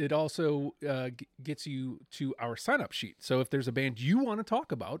it also gets you to our sign-up sheet. So if there's a band you want to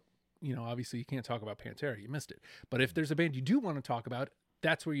talk about, obviously you can't talk about Pantera. You missed it. But if there's a band you do want to talk about,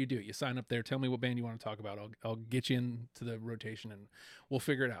 that's where you do it. You sign up there. Tell me what band you want to talk about. I'll get you into the rotation, and we'll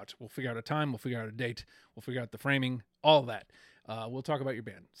figure it out. We'll figure out a time. We'll figure out a date. We'll figure out the framing, all that. We'll talk about your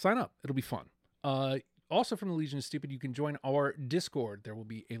band. Sign up. It'll be fun. Also from the Legion of Stupid, you can join our Discord. There will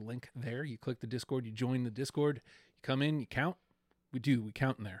be a link there. You click the Discord. You join the Discord. You come in. You count. We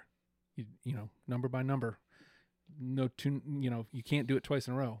count in there, you know, number by number. No two, you can't do it twice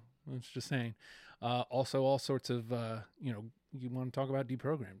in a row. It's just saying. Also, all sorts of, you want to talk about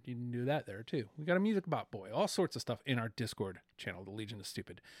deprogrammed, you can do that there too. We got a music bot boy, all sorts of stuff in our Discord channel, the Legion of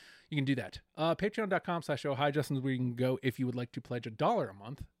Stupid. You can do that. Patreon.com/ohhi Justin's where you can go if you would like to pledge $1 a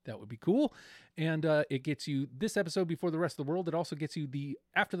month. That would be cool. And it gets you this episode before the rest of the world. It also gets you the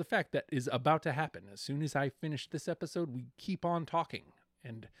after the fact that is about to happen. As soon as I finish this episode, we keep on talking.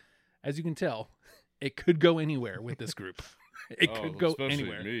 And as you can tell, it could go anywhere with this group. It could go especially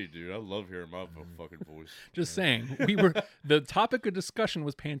anywhere. Me, dude. I love hearing my fucking voice. Just saying, the topic of discussion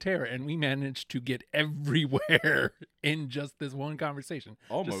was Pantera, and we managed to get everywhere in just this one conversation.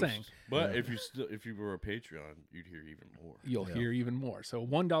 Almost. Just saying. But if you were a Patreon, you'd hear even more. You'll hear even more. So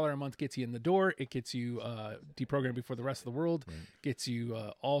 $1 a month gets you in the door. It gets you deprogrammed before the rest of the world. Gets you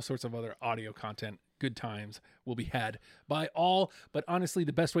all sorts of other audio content. Good times will be had by all. But honestly,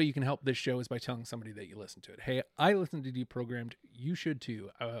 the best way you can help this show is by telling somebody that you listen to it. Hey, I listen to Deprogrammed. You should too.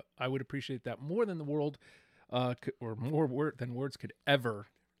 I would appreciate that more than the world, or more than words could ever,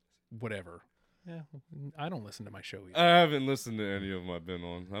 whatever. Yeah, I don't listen to my show either. I haven't listened to any of them I've been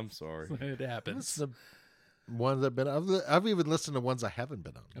on. I'm sorry. It happens. The ones I've been. I've even listened to ones I haven't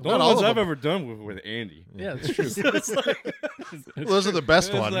been on. The only ones I've ever done with Andy. Yeah, that's true. Those are the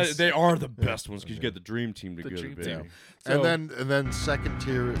best It's ones. like- they are the best ones because you get the dream team together, dream baby. team. and So- then second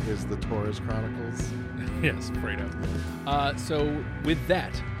tier is the Torres Chronicles. Yes, Fredo. So with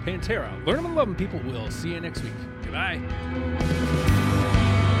that, Pantera, learn them and love them, people. We'll see you next week. Goodbye.